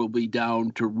fellow will be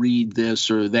down to read this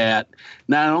or that.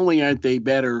 Not only aren't they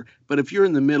better, but if you're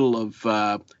in the middle of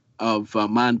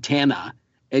Montana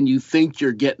and you think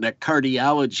you're getting a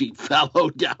cardiology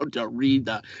fellow down to read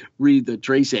the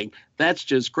tracing, that's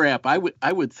just crap. I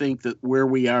would think that where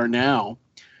we are now,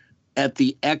 at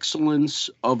the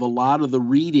excellence of a lot of the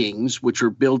readings, which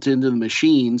are built into the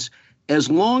machines, as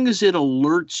long as it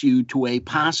alerts you to a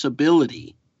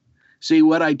possibility. See,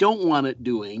 what I don't want it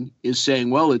doing is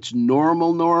saying, well, it's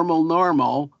normal,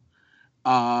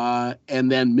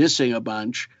 and then missing a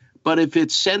bunch. But if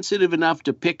it's sensitive enough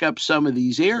to pick up some of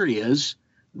these areas,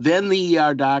 then the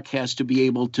ER doc has to be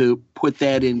able to put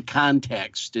that in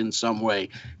context in some way.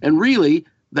 And really,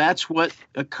 that's what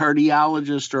a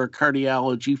cardiologist or a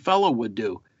cardiology fellow would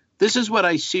do. This is what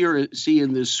I see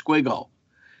in this squiggle.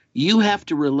 You have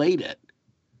to relate it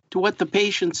to what the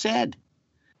patient said.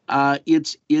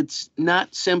 It's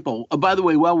not simple. By the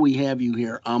way, while we have you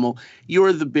here, Amol,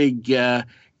 you're the big,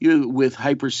 you're with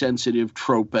hypersensitive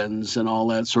tropins and all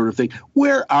that sort of thing.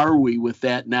 Where are we with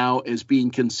that now as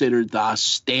being considered the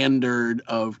standard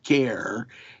of care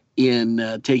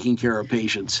in taking care of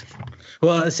patients?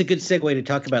 Well, it's a good segue to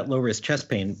talk about low-risk chest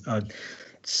pain.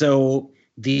 So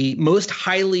the most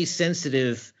highly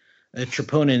sensitive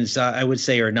troponins, I would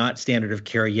say, are not standard of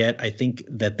care yet. I think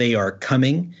that they are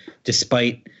coming,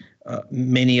 despite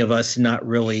many of us not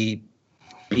really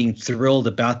being thrilled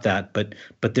about that. But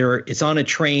it's on a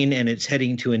train and it's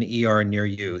heading to an ER near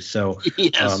you. So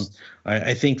yes.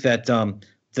 I think that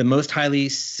the most highly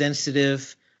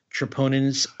sensitive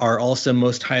troponins are also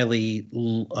most highly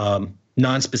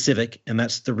nonspecific, and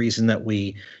that's the reason that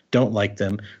we don't like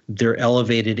them. They're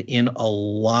elevated in a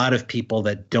lot of people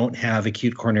that don't have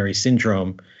acute coronary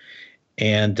syndrome.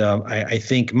 And I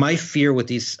think my fear with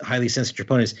these highly sensitive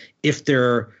troponins, if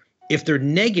they're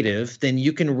negative, then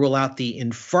you can rule out the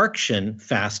infarction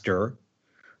faster.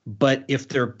 But if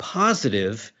they're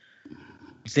positive,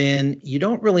 then you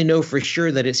don't really know for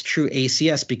sure that it's true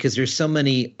ACS, because there's so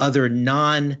many other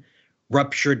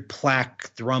non-ruptured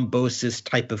plaque thrombosis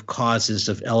type of causes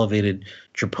of elevated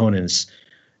troponins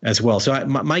as well. So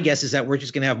my guess is that we're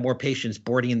just going to have more patients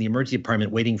boarding in the emergency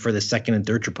department waiting for the second and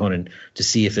third troponin to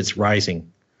see if it's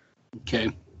rising. Okay.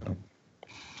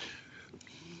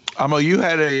 Amol, you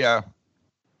had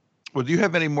do you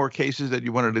have any more cases that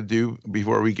you wanted to do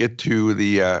before we get to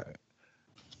the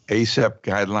ACEP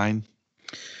guideline?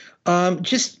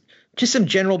 Just some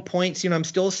general points. I'm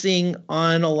still seeing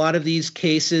on a lot of these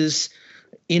cases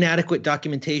inadequate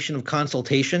documentation of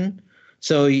consultation.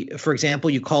 So, for example,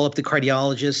 you call up the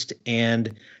cardiologist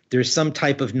and there's some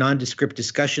type of nondescript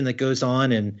discussion that goes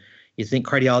on, and you think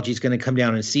cardiology is going to come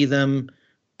down and see them,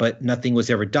 but nothing was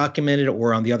ever documented.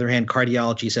 Or on the other hand,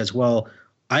 cardiology says, well,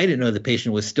 I didn't know the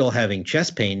patient was still having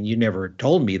chest pain. You never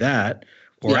told me that.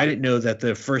 Or I didn't know that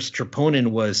the first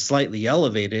troponin was slightly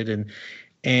elevated.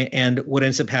 And what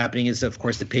ends up happening is, of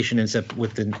course, the patient ends up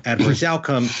with an adverse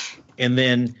outcome. And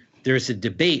then there's a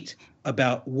debate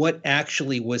about what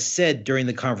actually was said during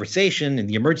the conversation. And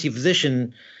the emergency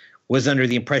physician was under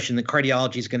the impression that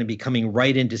cardiology is going to be coming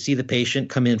right in to see the patient,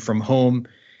 come in from home.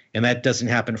 And that doesn't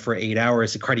happen for 8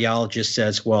 hours. The cardiologist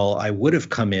says, well, I would have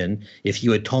come in if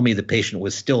you had told me the patient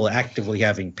was still actively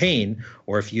having pain,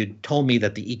 or if you had told me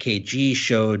that the EKG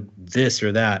showed this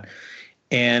or that.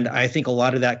 And I think a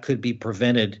lot of that could be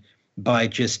prevented by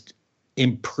just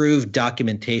improved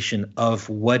documentation of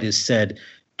what is said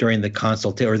during the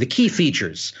consult, or the key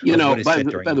features of what is said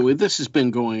during. By the way, this has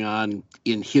been going on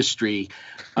in history.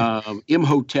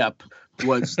 Imhotep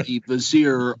was the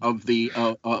vizier of the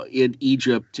in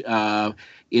Egypt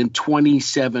in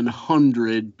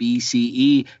 2700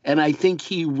 BCE, and I think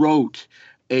he wrote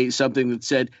something that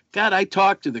said, "God, I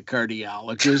talked to the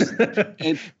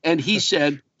cardiologist," and he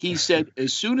said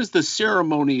as soon as the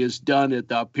ceremony is done at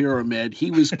the pyramid, he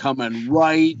was coming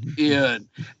right in.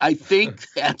 I think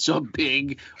that's a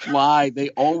big lie. They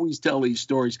always tell these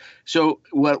stories. So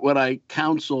what I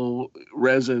counsel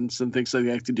residents and things like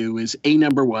that to do is,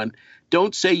 number one,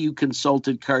 don't say you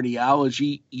consulted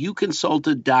cardiology. You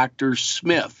consulted Dr.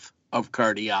 Smith of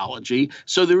cardiology.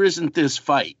 So there isn't this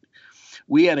fight.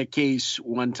 We had a case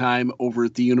one time over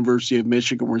at the University of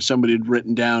Michigan where somebody had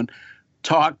written down,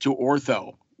 talk to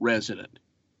ortho resident.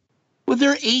 Well,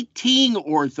 there are 18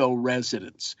 ortho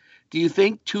residents. Do you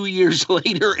think 2 years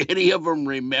later any of them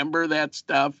remember that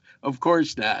stuff? Of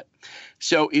course not.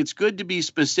 So it's good to be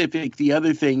specific. The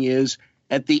other thing is,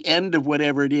 at the end of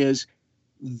whatever it is,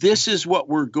 this is what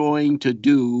we're going to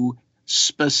do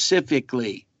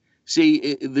specifically.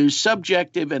 See, there's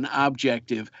subjective and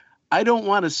objective. I don't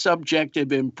want a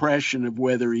subjective impression of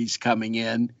whether he's coming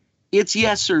in. It's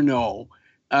yes or no.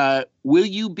 Will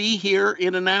you be here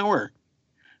in an hour?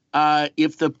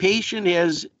 If the patient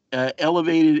has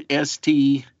elevated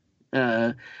ST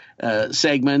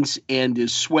segments and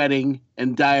is sweating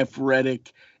and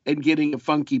diaphoretic and getting a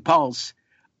funky pulse,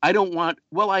 I don't want,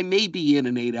 I may be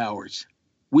in 8 hours.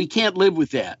 We can't live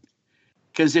with that.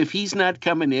 Because if he's not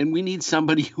coming in, we need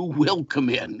somebody who will come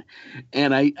in.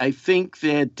 And I think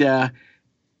that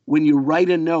when you write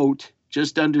a note,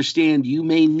 just understand you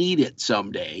may need it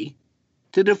someday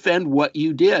to defend what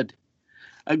you did.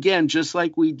 Again, just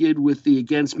like we did with the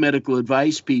against medical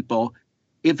advice people,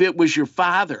 if it was your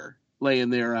father laying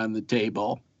there on the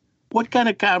table, what kind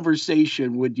of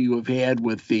conversation would you have had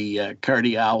with the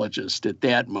cardiologist at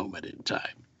that moment in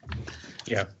time?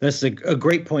 Yeah, that's a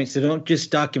great point. So don't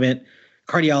just document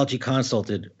cardiology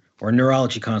consulted or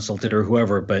neurology consulted or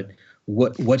whoever, but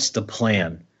what's the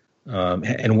plan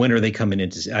and when are they coming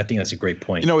in? I think that's a great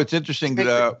point. It's interesting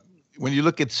that when you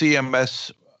look at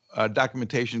CMS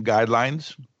documentation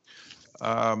guidelines,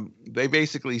 they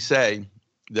basically say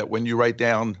that when you write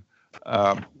down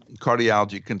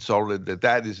cardiology consulted,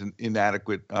 that is an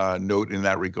inadequate note in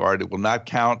that regard. It will not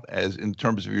count as in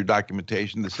terms of your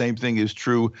documentation. The same thing is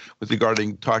true with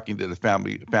regarding talking to the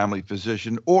family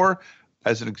physician, or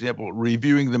as an example,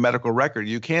 reviewing the medical record.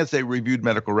 You can't say reviewed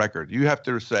medical record. You have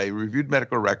to say reviewed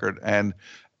medical record and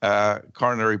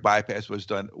coronary bypass was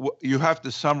done. You have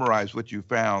to summarize what you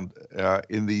found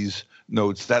in these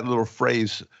notes. That little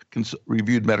phrase,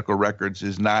 reviewed medical records,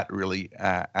 is not really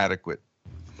adequate.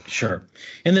 Sure.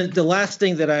 And then the last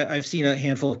thing that I've seen a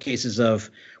handful of cases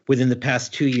of within the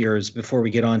past 2 years before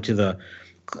we get on to the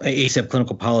ACEP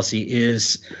clinical policy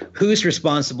is who's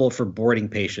responsible for boarding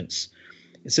patients.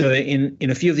 So in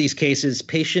a few of these cases,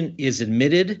 patient is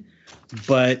admitted,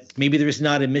 but maybe there's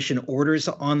not admission orders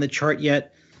on the chart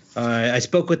yet. I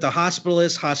spoke with the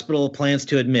hospitalist. Hospital plans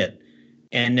to admit,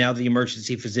 and now the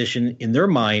emergency physician, in their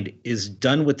mind, is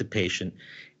done with the patient.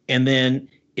 And then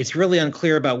it's really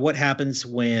unclear about what happens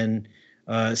when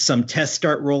some tests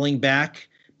start rolling back.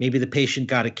 Maybe the patient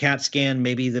got a CAT scan.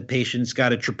 Maybe the patient's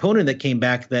got a troponin that came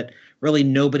back that really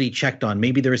nobody checked on.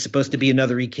 Maybe there was supposed to be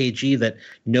another EKG that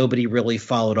nobody really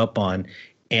followed up on.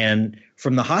 And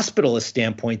from the hospitalist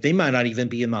standpoint, they might not even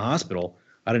be in the hospital.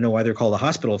 I don't know why they're called a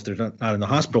hospital if they're not in the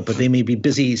hospital, but they may be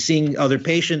busy seeing other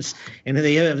patients and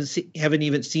they haven't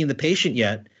even seen the patient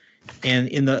yet. And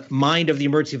in the mind of the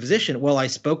emergency physician, well, I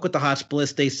spoke with the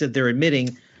hospitalist. They said they're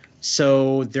admitting,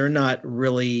 so they're not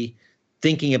really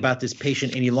thinking about this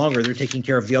patient any longer. They're taking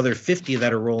care of the other 50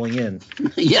 that are rolling in.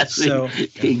 Yes, so,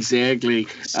 exactly.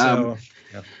 So,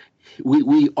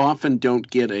 we often don't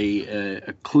get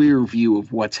a clear view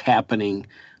of what's happening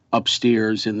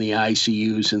upstairs in the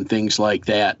ICUs and things like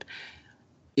that.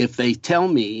 If they tell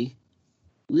me,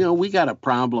 we got a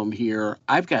problem here,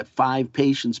 I've got 5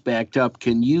 patients backed up,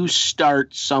 can you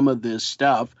start some of this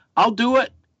stuff? I'll do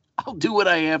it. I'll do what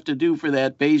I have to do for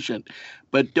that patient.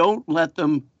 But don't let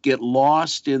them get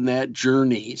lost in that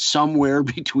journey somewhere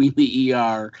between the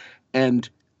ER and,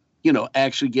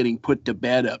 actually getting put to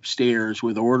bed upstairs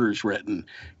with orders written,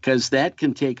 because that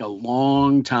can take a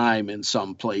long time in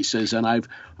some places. And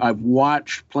I've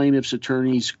watched plaintiffs'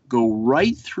 attorneys go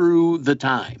right through the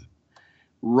time,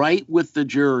 right with the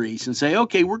juries, and say,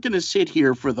 okay, we're going to sit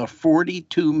here for the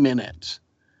 42 minutes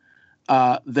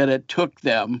that it took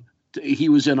them he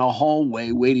was in a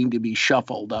hallway waiting to be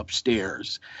shuffled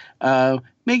upstairs.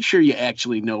 Make sure you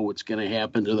actually know what's going to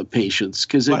happen to the patients,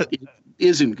 because it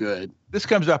isn't good. This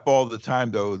comes up all the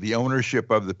time, though, the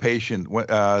ownership of the patient,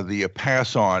 the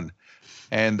pass on.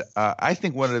 And I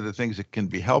think one of the things that can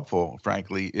be helpful,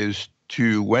 frankly, is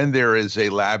to, when there is a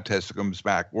lab test that comes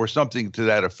back or something to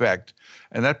that effect,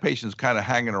 and that patient's kind of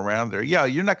hanging around there, yeah,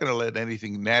 you're not going to let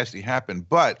anything nasty happen.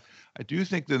 But I do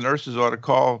think the nurses ought to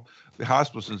call the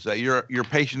hospitals and say, your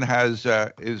patient has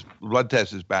his blood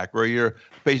test is back, or your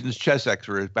patient's chest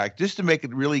X-ray is back, just to make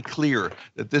it really clear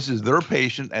that this is their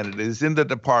patient and it is in the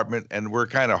department, and we're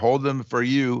kind of holding them for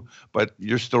you, but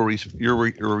you're still you're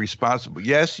responsible.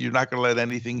 Yes, you're not going to let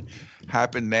anything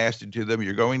happen nasty to them.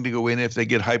 You're going to go in if they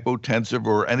get hypotensive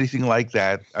or anything like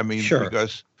that. I mean, sure.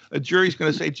 Because a jury's going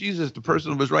to say, Jesus, the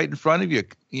person was right in front of you,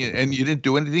 and you didn't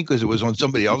do anything because it was on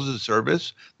somebody else's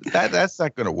service. That's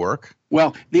not going to work.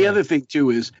 Well, the other thing,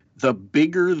 too, is the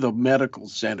bigger the medical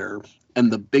center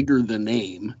and the bigger the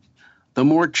name, the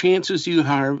more chances you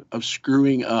have of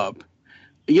screwing up.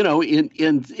 You know,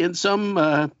 in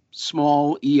some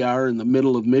small ER in the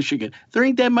middle of Michigan, there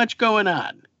ain't that much going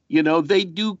on. You know, they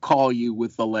do call you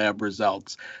with the lab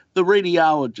results. The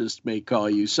radiologist may call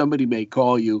you. Somebody may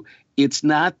call you. It's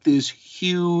not this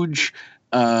huge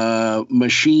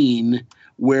machine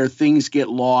where things get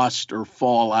lost or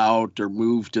fall out or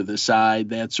move to the side,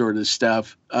 that sort of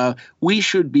stuff. We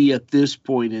should be at this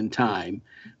point in time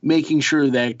making sure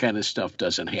that kind of stuff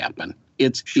doesn't happen.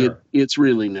 It's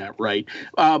really not right.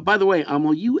 By the way,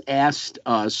 Amal, you asked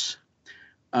us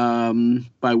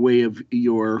by way of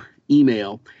your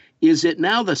email, is it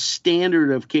now the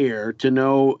standard of care to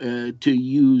know to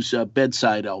use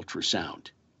bedside ultrasound?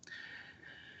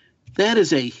 That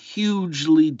is a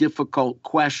hugely difficult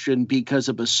question because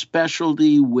of a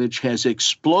specialty which has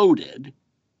exploded.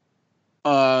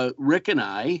 Rick and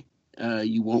I,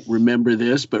 you won't remember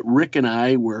this, but Rick and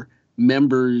I were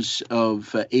members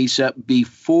of ACEP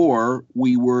before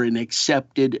we were an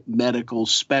accepted medical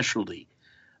specialty.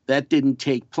 That didn't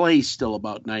take place till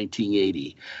about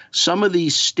 1980. Some of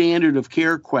these standard of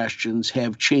care questions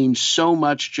have changed so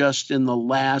much just in the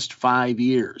last 5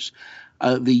 years.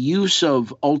 The use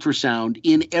of ultrasound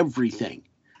in everything,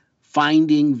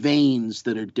 finding veins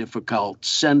that are difficult,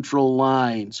 central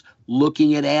lines,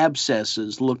 looking at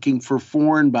abscesses, looking for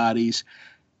foreign bodies.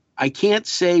 I can't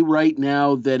say right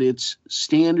now that it's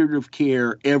standard of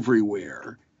care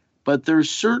everywhere, but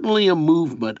there's certainly a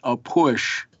movement, a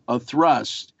push, a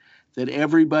thrust that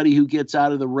everybody who gets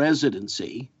out of the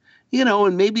residency, you know,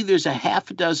 and maybe there's a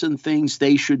half a dozen things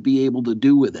they should be able to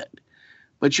do with it.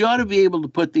 But you ought to be able to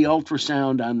put the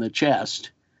ultrasound on the chest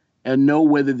and know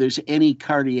whether there's any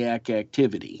cardiac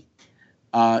activity.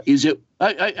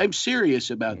 I'm serious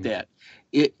about that.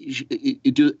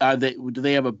 Do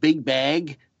they have a big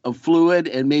bag of fluid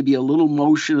and maybe a little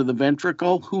motion of the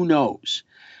ventricle? Who knows?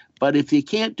 But if you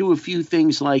can't do a few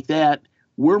things like that,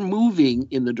 we're moving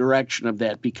in the direction of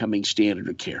that becoming standard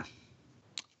of care.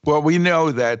 Well, we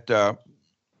know that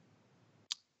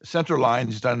central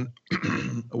lines done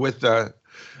with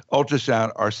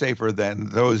ultrasound are safer than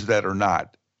those that are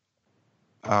not.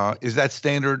 Is that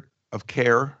standard of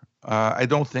care? I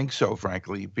don't think so,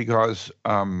 frankly, because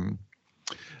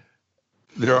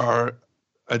there are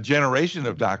a generation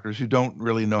of doctors who don't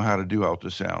really know how to do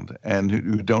ultrasound and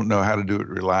who don't know how to do it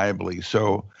reliably.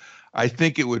 So I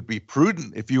think it would be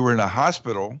prudent if you were in a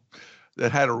hospital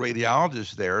that had a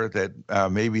radiologist there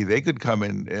that maybe they could come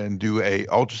in and do a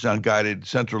ultrasound guided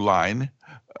central line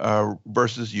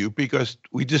versus you, because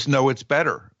we just know it's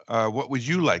better. What would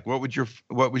you like? What would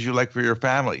you like for your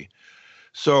family?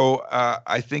 So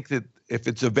I think that if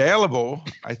it's available,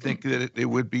 I think that it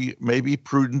would be maybe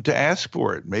prudent to ask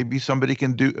for it. Maybe somebody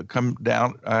can come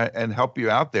down and help you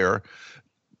out there.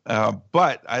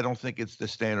 But I don't think it's the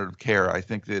standard of care. I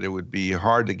think that it would be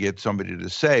hard to get somebody to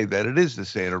say that it is the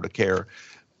standard of care.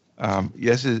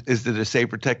 Yes, is it a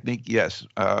safer technique? Yes.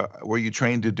 Were you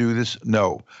trained to do this?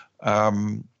 No. How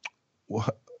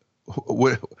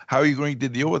are you going to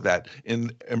deal with that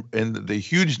in the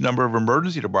huge number of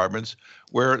emergency departments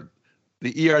where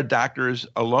the ER doctor is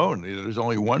alone? There's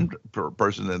only one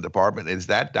person in the department. It's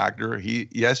that doctor. He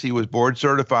was board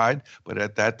certified, but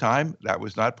at that time, that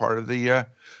was not part of the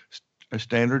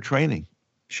standard training.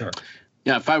 Sure.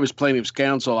 Yeah, if I was plaintiff's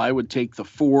counsel, I would take the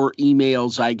 4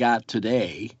 emails I got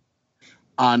today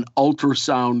on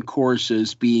ultrasound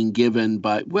courses being given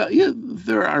by,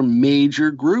 there are major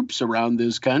groups around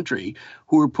this country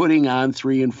who are putting on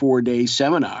 3 and 4 day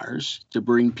seminars to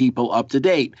bring people up to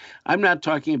date. I'm not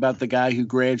talking about the guy who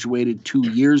graduated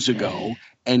 2 years ago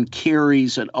and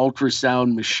carries an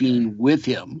ultrasound machine with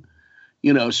him.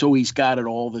 so he's got it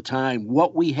all the time.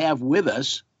 What we have with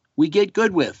us, we get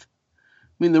good with.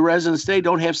 I mean, the residents today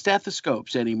don't have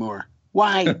stethoscopes anymore.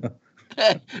 Why?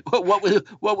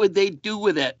 What would they do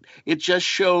with it? It just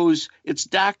shows it's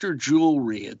Dr.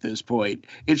 Jewelry at this point.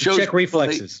 It shows check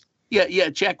reflexes.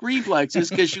 Check reflexes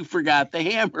because you forgot the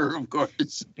hammer, of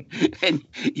course, and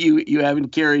you haven't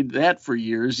carried that for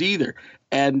years either.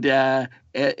 And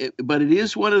but it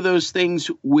is one of those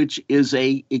things which is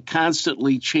a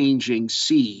constantly changing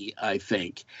sea, I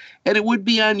think, and it would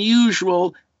be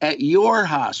unusual at your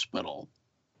hospital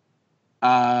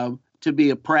to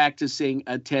be a practicing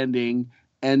attending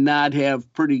and not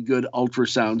have pretty good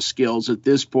ultrasound skills at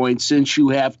this point, since you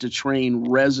have to train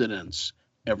residents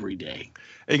every day.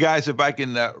 Hey, guys, if I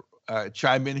can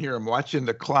chime in here, I'm watching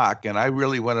the clock, and I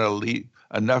really want to leave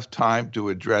enough time to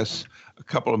address a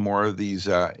couple of more of these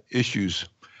issues,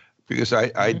 because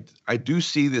I do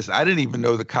see this. I didn't even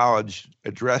know the college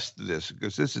addressed this,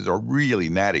 because this is a really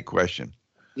natty question.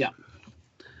 Yeah.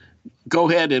 Go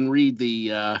ahead and read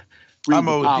the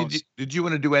Amo, did you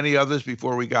want to do any others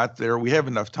before we got there? We have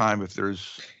enough time if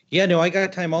there's. Yeah, no, I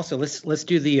got time also. Let's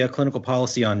do the clinical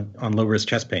policy on low risk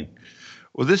chest pain.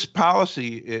 Well, this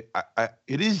policy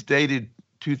it is dated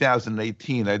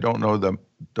 2018. I don't know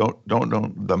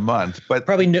the month, but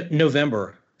probably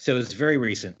November. So it's very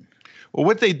recent. Well,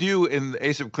 what they do in the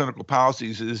ACIP clinical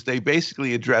policies is they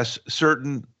basically address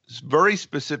certain very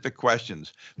specific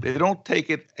questions. They don't take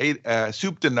it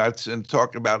soup to nuts and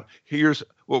talk about here's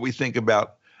what we think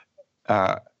about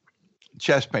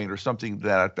chest pain or something to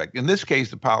that effect. In this case,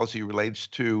 the policy relates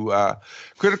to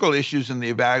critical issues in the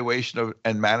evaluation of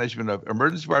and management of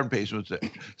emergency department patients with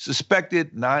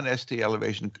suspected non-ST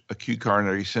elevation acute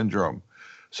coronary syndrome.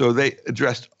 So they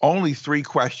addressed only 3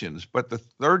 questions, but the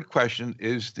third question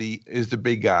is the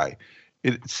big guy.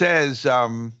 It says,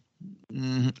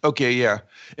 in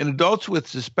adults with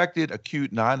suspected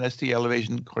acute non-ST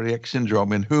elevation cardiac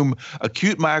syndrome in whom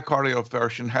acute myocardial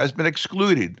infarction has been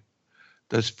excluded,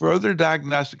 does further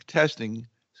diagnostic testing,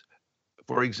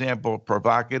 for example,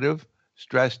 provocative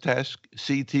stress test,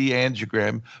 CT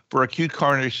angiogram for acute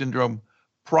coronary syndrome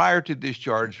prior to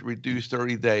discharge, reduce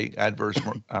 30-day adverse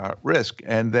risk?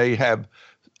 And they have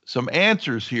some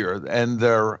answers here, and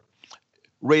they're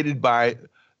rated by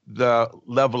the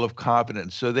level of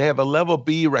confidence. So they have a level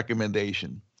B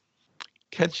recommendation.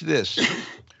 Catch this.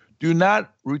 Do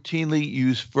not routinely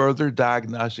use further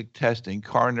diagnostic testing,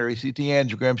 coronary CT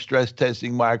angiogram, stress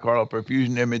testing, myocardial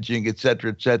perfusion imaging, et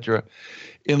cetera,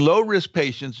 in low-risk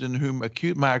patients in whom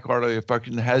acute myocardial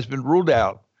infarction has been ruled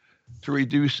out to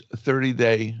reduce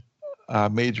 30-day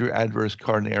major adverse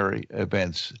coronary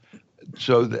events.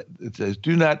 So that it says,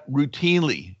 do not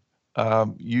routinely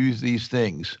use these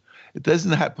things. It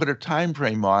doesn't put a time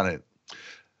frame on it.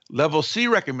 Level C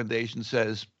recommendation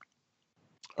says,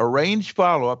 arrange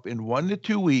follow-up in 1 to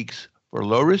 2 weeks for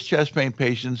low-risk chest pain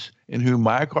patients in whom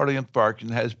myocardial infarction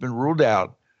has been ruled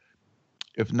out.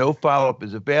 If no follow-up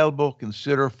is available,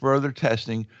 consider further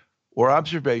testing or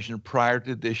observation prior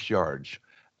to discharge.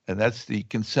 And that's the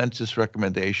consensus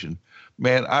recommendation.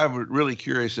 Man, I'm really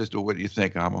curious as to what you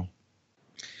think, Amo.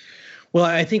 Well,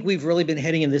 I think we've really been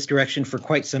heading in this direction for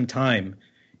quite some time.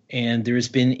 And there's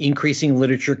been increasing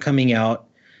literature coming out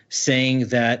saying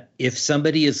that if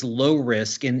somebody is low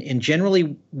risk, and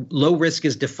generally low risk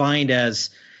is defined as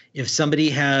if somebody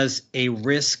has a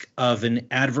risk of an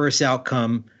adverse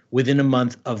outcome within a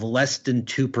month of less than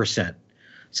 2%.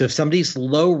 So if somebody's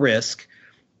low risk,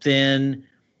 then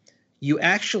you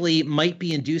actually might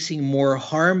be inducing more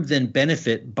harm than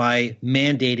benefit by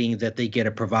mandating that they get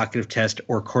a provocative test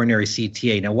or coronary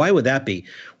CTA. Now, why would that be?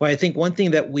 Well, I think one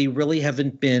thing that we really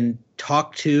haven't been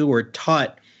talked to or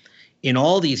taught in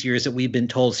all these years that we've been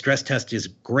told stress test is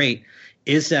great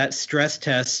is that stress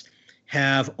tests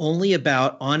have only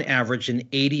about, on average, an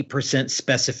 80%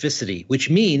 specificity, which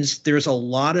means there's a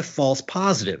lot of false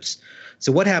positives.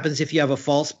 So what happens if you have a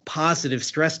false positive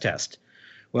stress test?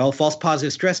 Well, false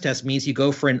positive stress test means you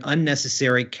go for an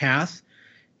unnecessary cath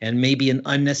and maybe an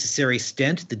unnecessary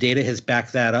stent. The data has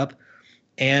backed that up.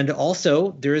 And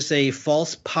also, there's a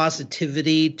false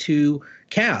positivity to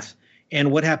cath.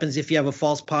 And what happens if you have a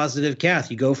false positive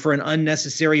cath? You go for an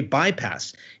unnecessary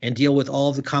bypass and deal with all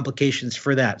of the complications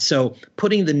for that. So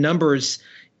putting the numbers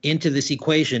into this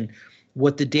equation,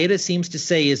 what the data seems to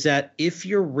say is that if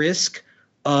your risk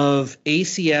of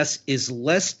ACS is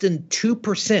less than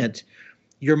 2%,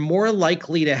 you're more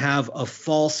likely to have a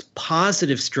false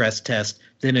positive stress test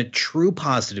than a true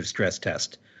positive stress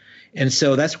test. And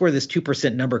so that's where this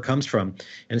 2% number comes from.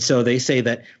 And so they say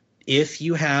that if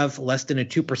you have less than a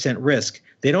 2% risk,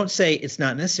 they don't say it's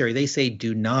not necessary. They say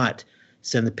do not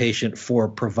send the patient for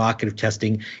provocative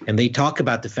testing. And they talk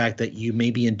about the fact that you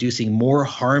may be inducing more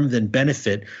harm than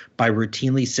benefit by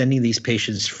routinely sending these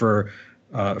patients for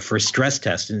stress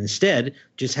tests, and instead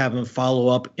just have them follow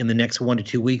up in the next 1 to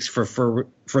 2 weeks for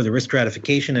the risk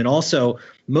stratification. And also,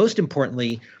 most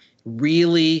importantly,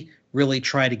 really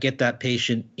try to get that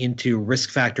patient into risk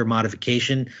factor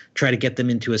modification, try to get them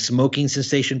into a smoking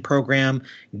cessation program,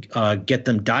 get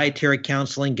them dietary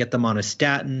counseling, get them on a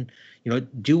statin,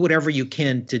 do whatever you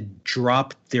can to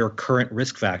drop their current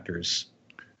risk factors.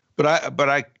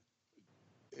 But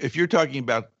if you're talking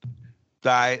about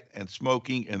diet and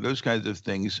smoking and those kinds of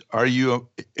things, are you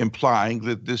implying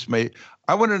that this may?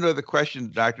 I want to know the question,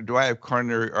 doctor. Do I have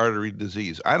coronary artery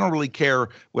disease? I don't really care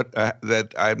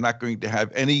that I'm not going to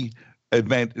have any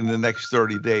event in the next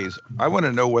 30 days. I want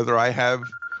to know whether I have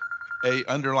a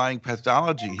underlying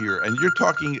pathology here. And you're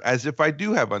talking as if I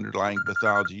do have underlying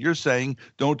pathology. You're saying,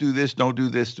 don't do this, don't do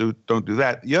this, don't do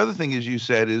that. The other thing is you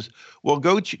said is, well,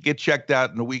 go get checked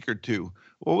out in a week or two.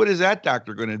 Well, what is that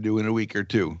doctor going to do in a week or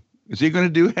two? Is he going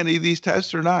to do any of these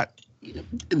tests or not?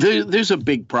 There's a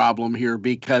big problem here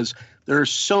because there are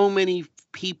so many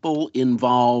people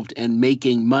involved and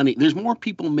making money. There's more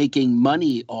people making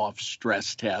money off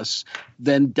stress tests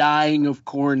than dying of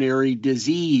coronary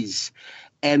disease.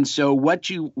 And so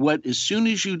as soon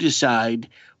as you decide,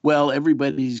 well,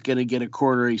 everybody's going to get a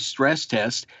coronary stress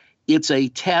test, it's a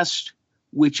test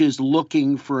which is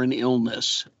looking for an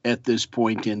illness at this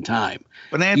point in time.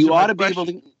 But you ought to be able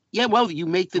to. Yeah, well, you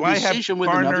make the decision with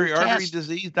another coronary artery test.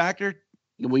 Disease, doctor?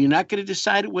 Well, you're not going to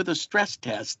decide it with a stress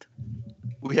test.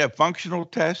 We have functional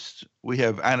tests. We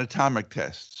have anatomic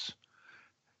tests.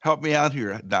 Help me out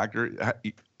here, doctor.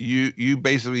 You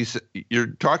basically, you're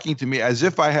talking to me as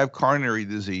if I have coronary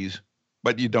disease,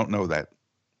 but you don't know that.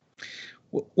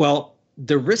 Well,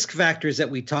 the risk factors that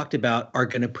we talked about are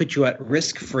going to put you at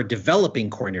risk for developing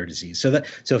coronary disease. So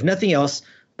if nothing else,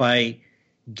 by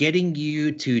getting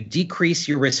you to decrease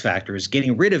your risk factors,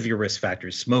 getting rid of your risk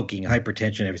factors, smoking,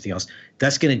 hypertension, everything else,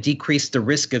 that's going to decrease the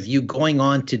risk of you going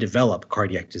on to develop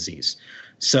cardiac disease.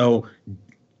 So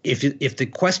if the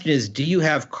question is, do you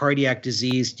have cardiac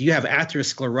disease? Do you have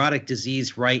atherosclerotic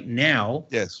disease right now?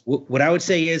 Yes. What I would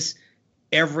say is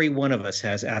every one of us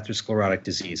has atherosclerotic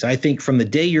disease. I think from the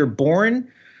day you're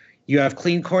born, you have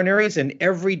clean coronaries, and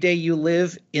every day you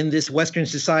live in this Western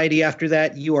society after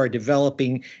that, you are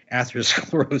developing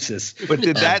atherosclerosis.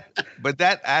 But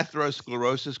that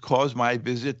atherosclerosis caused my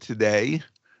visit today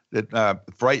that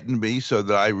frightened me so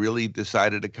that I really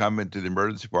decided to come into the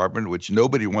emergency department, which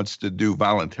nobody wants to do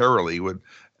voluntarily.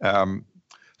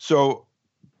 So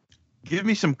give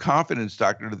me some confidence,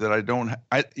 doctor, that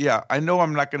I know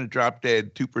I'm not going to drop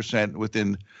dead 2%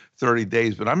 within 30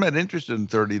 days, but I'm not interested in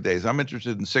 30 days. I'm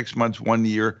interested in 6 months, 1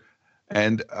 year.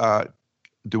 And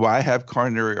do I have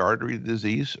coronary artery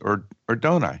disease or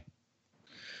don't I?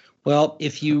 Well,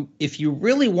 if you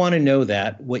really want to know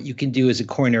that, what you can do is a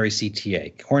coronary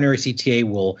CTA. Coronary CTA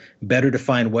will better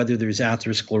define whether there's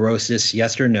atherosclerosis,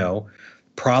 yes or no.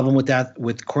 Problem with that,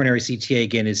 with coronary CTA,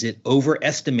 again, is it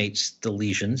overestimates the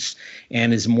lesions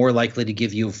and is more likely to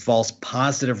give you a false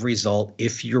positive result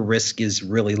if your risk is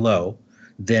really low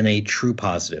than a true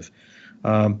positive.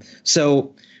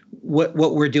 So what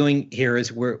we're doing here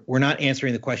is we're not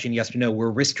answering the question yes or no. We're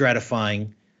risk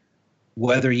stratifying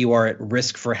whether you are at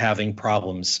risk for having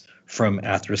problems from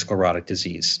atherosclerotic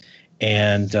disease.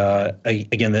 And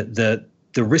again, the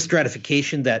risk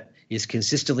stratification that is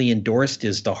consistently endorsed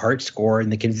is the heart score.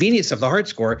 And the convenience of the heart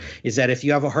score is that if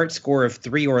you have a heart score of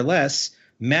 3 or less,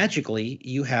 magically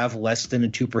you have less than a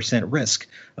 2% risk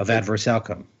of adverse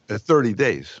outcome. At 30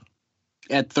 days.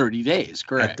 At 30 days,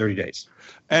 correct. At 30 days.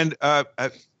 And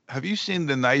have you seen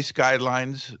the NICE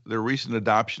guidelines, the recent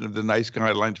adoption of the NICE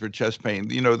guidelines for chest pain?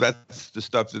 You know, that's the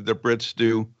stuff that the Brits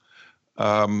do.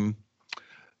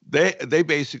 They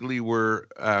basically were,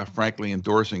 frankly,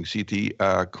 endorsing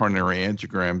CT coronary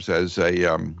angiograms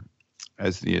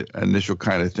as the initial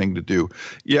kind of thing to do.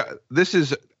 Yeah,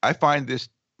 I find this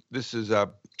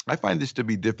to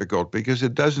be difficult because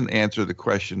it doesn't answer the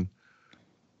question: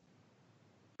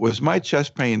 was my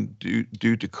chest pain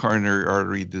due to coronary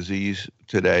artery disease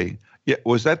today? Yeah,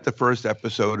 was that the first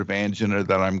episode of angina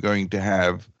that I'm going to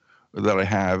have, or that I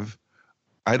have?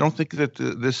 I don't think that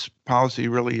this policy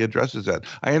really addresses that.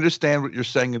 I understand what you're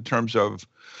saying in terms of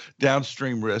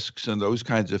downstream risks and those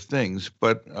kinds of things,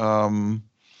 but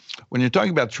when you're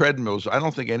talking about treadmills, I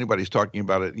don't think anybody's talking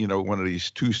about it, one of these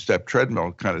two-step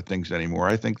treadmill kind of things anymore.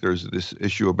 I think there's this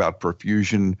issue about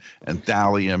perfusion and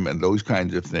thallium and those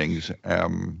kinds of things.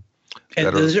 And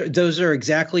those are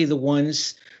exactly the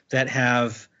ones that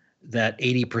have that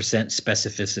 80%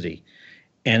 specificity.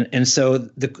 And so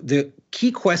the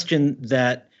key question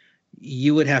that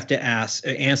you would have to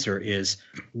answer is,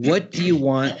 what do you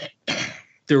want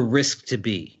the risk to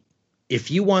be?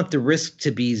 If you want the risk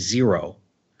to be zero,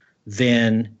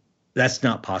 then that's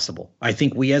not possible. I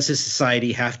think we as a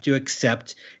society have to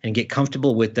accept and get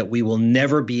comfortable with that we will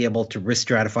never be able to risk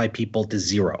stratify people to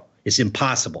zero. It's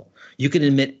impossible. You can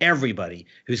admit everybody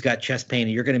who's got chest pain,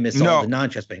 and you're going to miss all the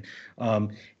non-chest pain.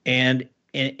 And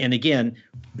again,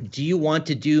 do you want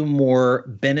to do more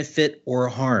benefit or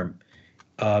harm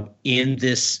in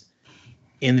this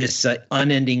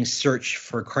unending search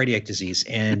for cardiac disease?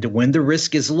 And when the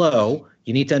risk is low,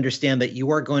 you need to understand that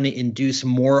you are going to induce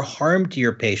more harm to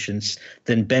your patients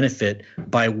than benefit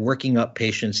by working up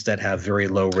patients that have very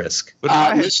low risk.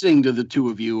 Listening to the two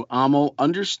of you, Amal,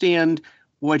 understand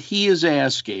what he is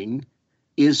asking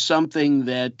is something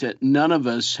that none of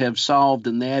us have solved,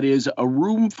 and that is a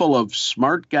room full of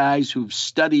smart guys who've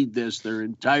studied this their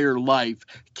entire life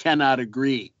cannot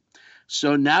agree.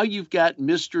 So now you've got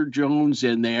Mr. Jones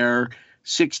in there,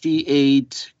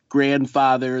 68,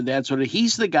 grandfather, that sort of.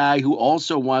 He's the guy who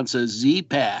also wants a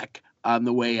Z-Pack on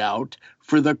the way out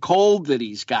for the cold that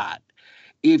he's got.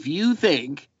 If you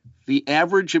think the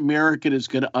average American is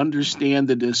going to understand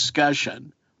the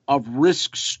discussion of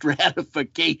risk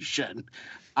stratification,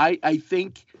 I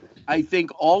think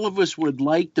all of us would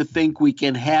like to think we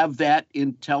can have that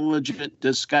intelligent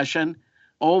discussion.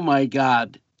 Oh my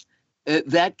God.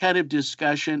 That kind of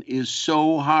discussion is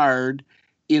so hard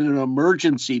in an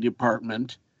emergency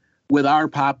department with our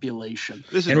population.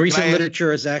 And recent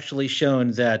literature has actually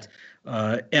shown that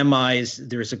MIs,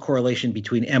 there's a correlation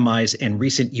between MIs and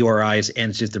recent URIs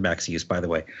and Zithromax use, by the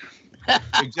way.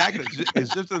 Exactly.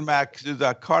 Zithromax is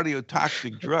a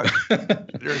cardiotoxic drug.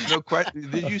 There's no question.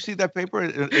 Did you see that paper?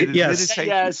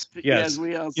 Yes,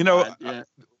 we all saw it. Yeah.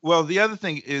 Well, the other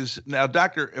thing is, now,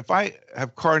 doctor, if I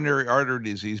have coronary artery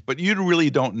disease, but you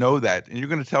really don't know that, and you're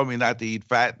going to tell me not to eat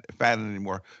fat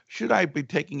anymore, should I be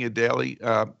taking a daily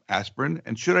aspirin,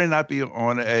 and should I not be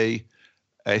on a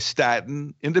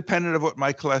statin, independent of what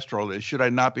my cholesterol is? Should I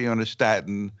not be on a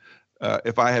statin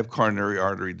if I have coronary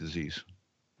artery disease?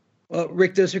 Well,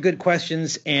 Rick, those are good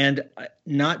questions. And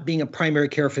not being a primary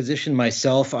care physician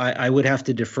myself, I would have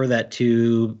to defer that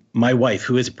to my wife,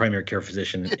 who is a primary care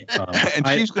physician. And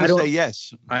she's going to say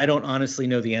yes. I don't honestly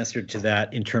know the answer to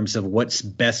that in terms of what's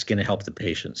best going to help the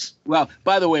patients. Well,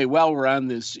 by the way, while we're on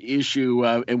this issue,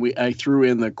 and I threw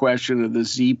in the question of the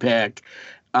Z-Pack,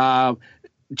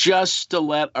 just to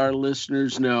let our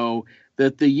listeners know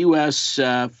that the U.S.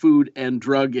 Food and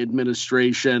Drug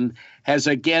Administration has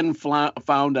again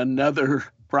found another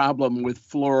problem with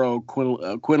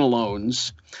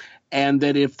fluoroquinolones, and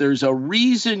that if there's a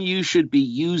reason you should be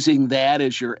using that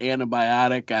as your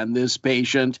antibiotic on this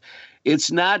patient,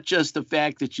 it's not just the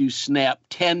fact that you snap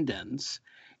tendons,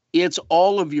 it's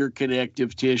all of your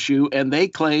connective tissue, and they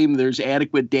claim there's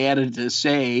adequate data to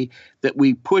say that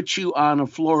we put you on a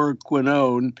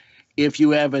fluoroquinone if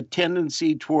you have a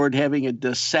tendency toward having a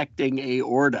dissecting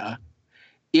aorta.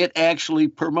 It actually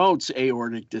promotes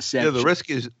aortic dissection. Yeah, the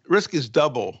risk is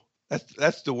double.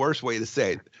 That's the worst way to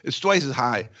say it. It's twice as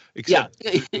high, except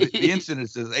the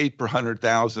incidence is 8 per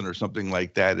 100,000 or something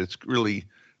like that. It's really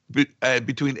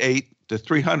between 8 to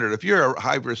 300. If you're a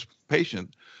high-risk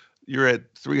patient, you're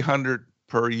at 300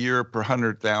 per year per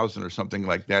 100,000 or something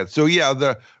like that. So yeah,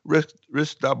 the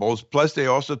risk doubles. Plus, they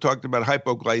also talked about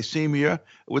hypoglycemia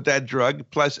with that drug.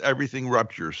 Plus, everything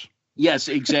ruptures. Yes,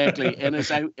 exactly. And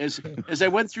as I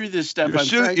went through this stuff,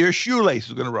 your shoelace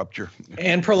is going to rupture.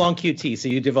 And prolonged QT, so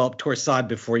you develop torsade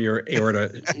before your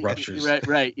aorta ruptures.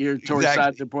 Right. Your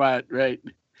torsade de pointe, right.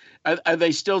 Are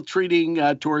they still treating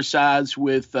torsades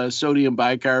with sodium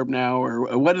bicarb now,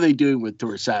 or what are they doing with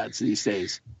torsades these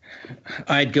days?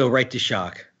 I'd go right to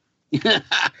shock. Okay.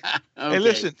 Hey,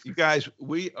 listen, you guys,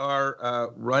 we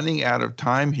are running out of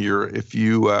time here. If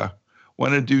you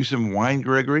want to do some wine,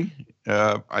 Gregory,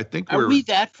 I think are we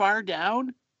that far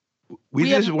down? We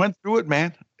just went through it,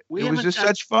 man. It was just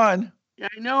such fun.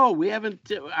 I know we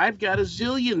haven't. I've got a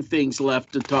zillion things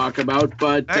left to talk about,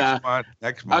 but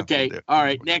next month. Okay, all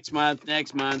right, next month.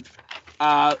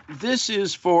 This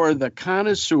is for the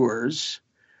connoisseurs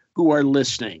who are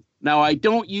listening. Now, I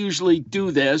don't usually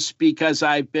do this because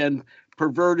I've been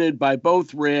perverted by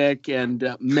both Rick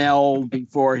and Mel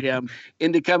before him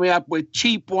into coming up with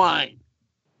cheap wine.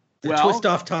 Twist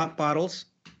off top bottles.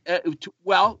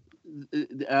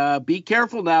 Be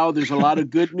careful now. There's a lot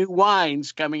of good new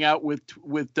wines coming out with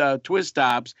twist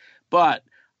tops, but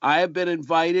I have been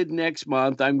invited next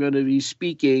month. I'm going to be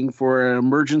speaking for an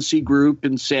emergency group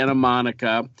in Santa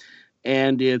Monica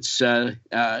and it's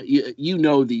you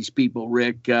know these people,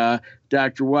 Rick,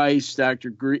 Dr. Weiss,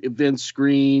 Vince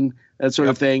Green, that sort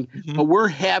of thing. Mm-hmm. But we're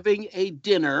having a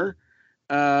dinner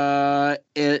at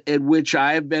which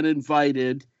I have been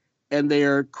invited, and they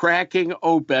are cracking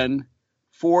open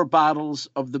 4 bottles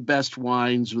of the best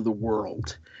wines of the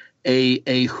world. A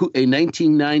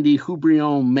 1990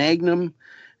 Houbrion Magnum,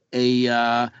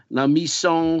 a La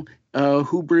Maison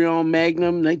Houbrion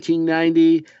Magnum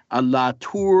 1990, a La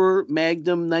Tour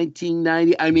Magnum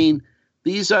 1990. I mean,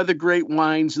 these are the great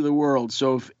wines of the world.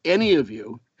 So if any of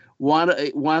you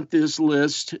want this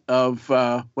list of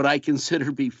what I consider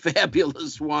to be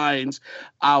fabulous wines,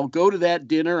 I'll go to that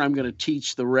dinner. I'm going to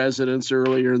teach the residents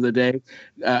earlier in the day,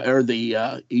 or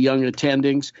the young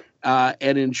attendings,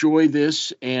 and enjoy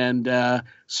this. And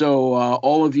so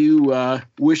all of you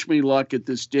wish me luck at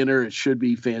this dinner. It should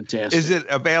be fantastic. Is it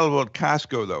available at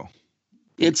Costco, though?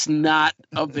 It's not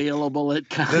available at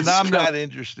Costco. Then I'm not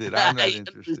interested. I'm not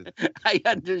interested. I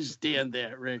understand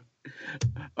that, Rick.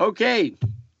 Okay.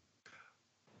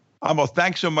 Amo,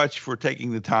 thanks so much for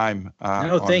taking the time.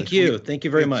 No, thank you. Thank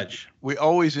you very much. We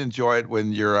always enjoy it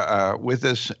when you're with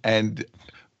us, and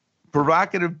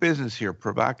provocative business here.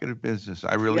 Provocative business.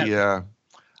 I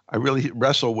really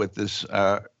wrestle with this.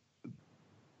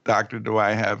 Doctor, do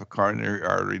I have coronary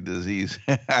artery disease?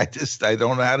 I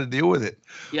don't know how to deal with it.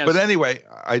 Yes. But anyway,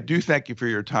 I do thank you for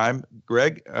your time,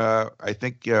 Greg. I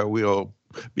think we'll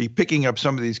be picking up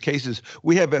some of these cases.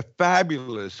 We have a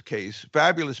fabulous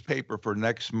paper for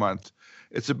next month.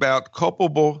 It's about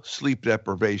culpable sleep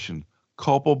deprivation.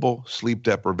 Culpable sleep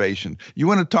deprivation. You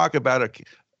want to talk about it?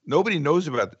 Nobody knows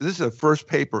about it. This is the first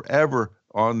paper ever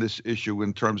on this issue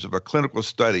in terms of a clinical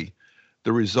study.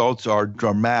 The results are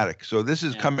dramatic. So this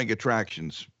is coming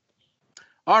attractions.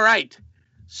 All right.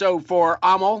 So for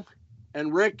Amal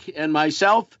and Rick and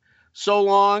myself, so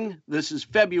long. This is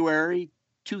February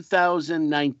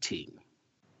 2019.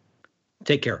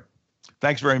 Take care.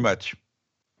 Thanks very much.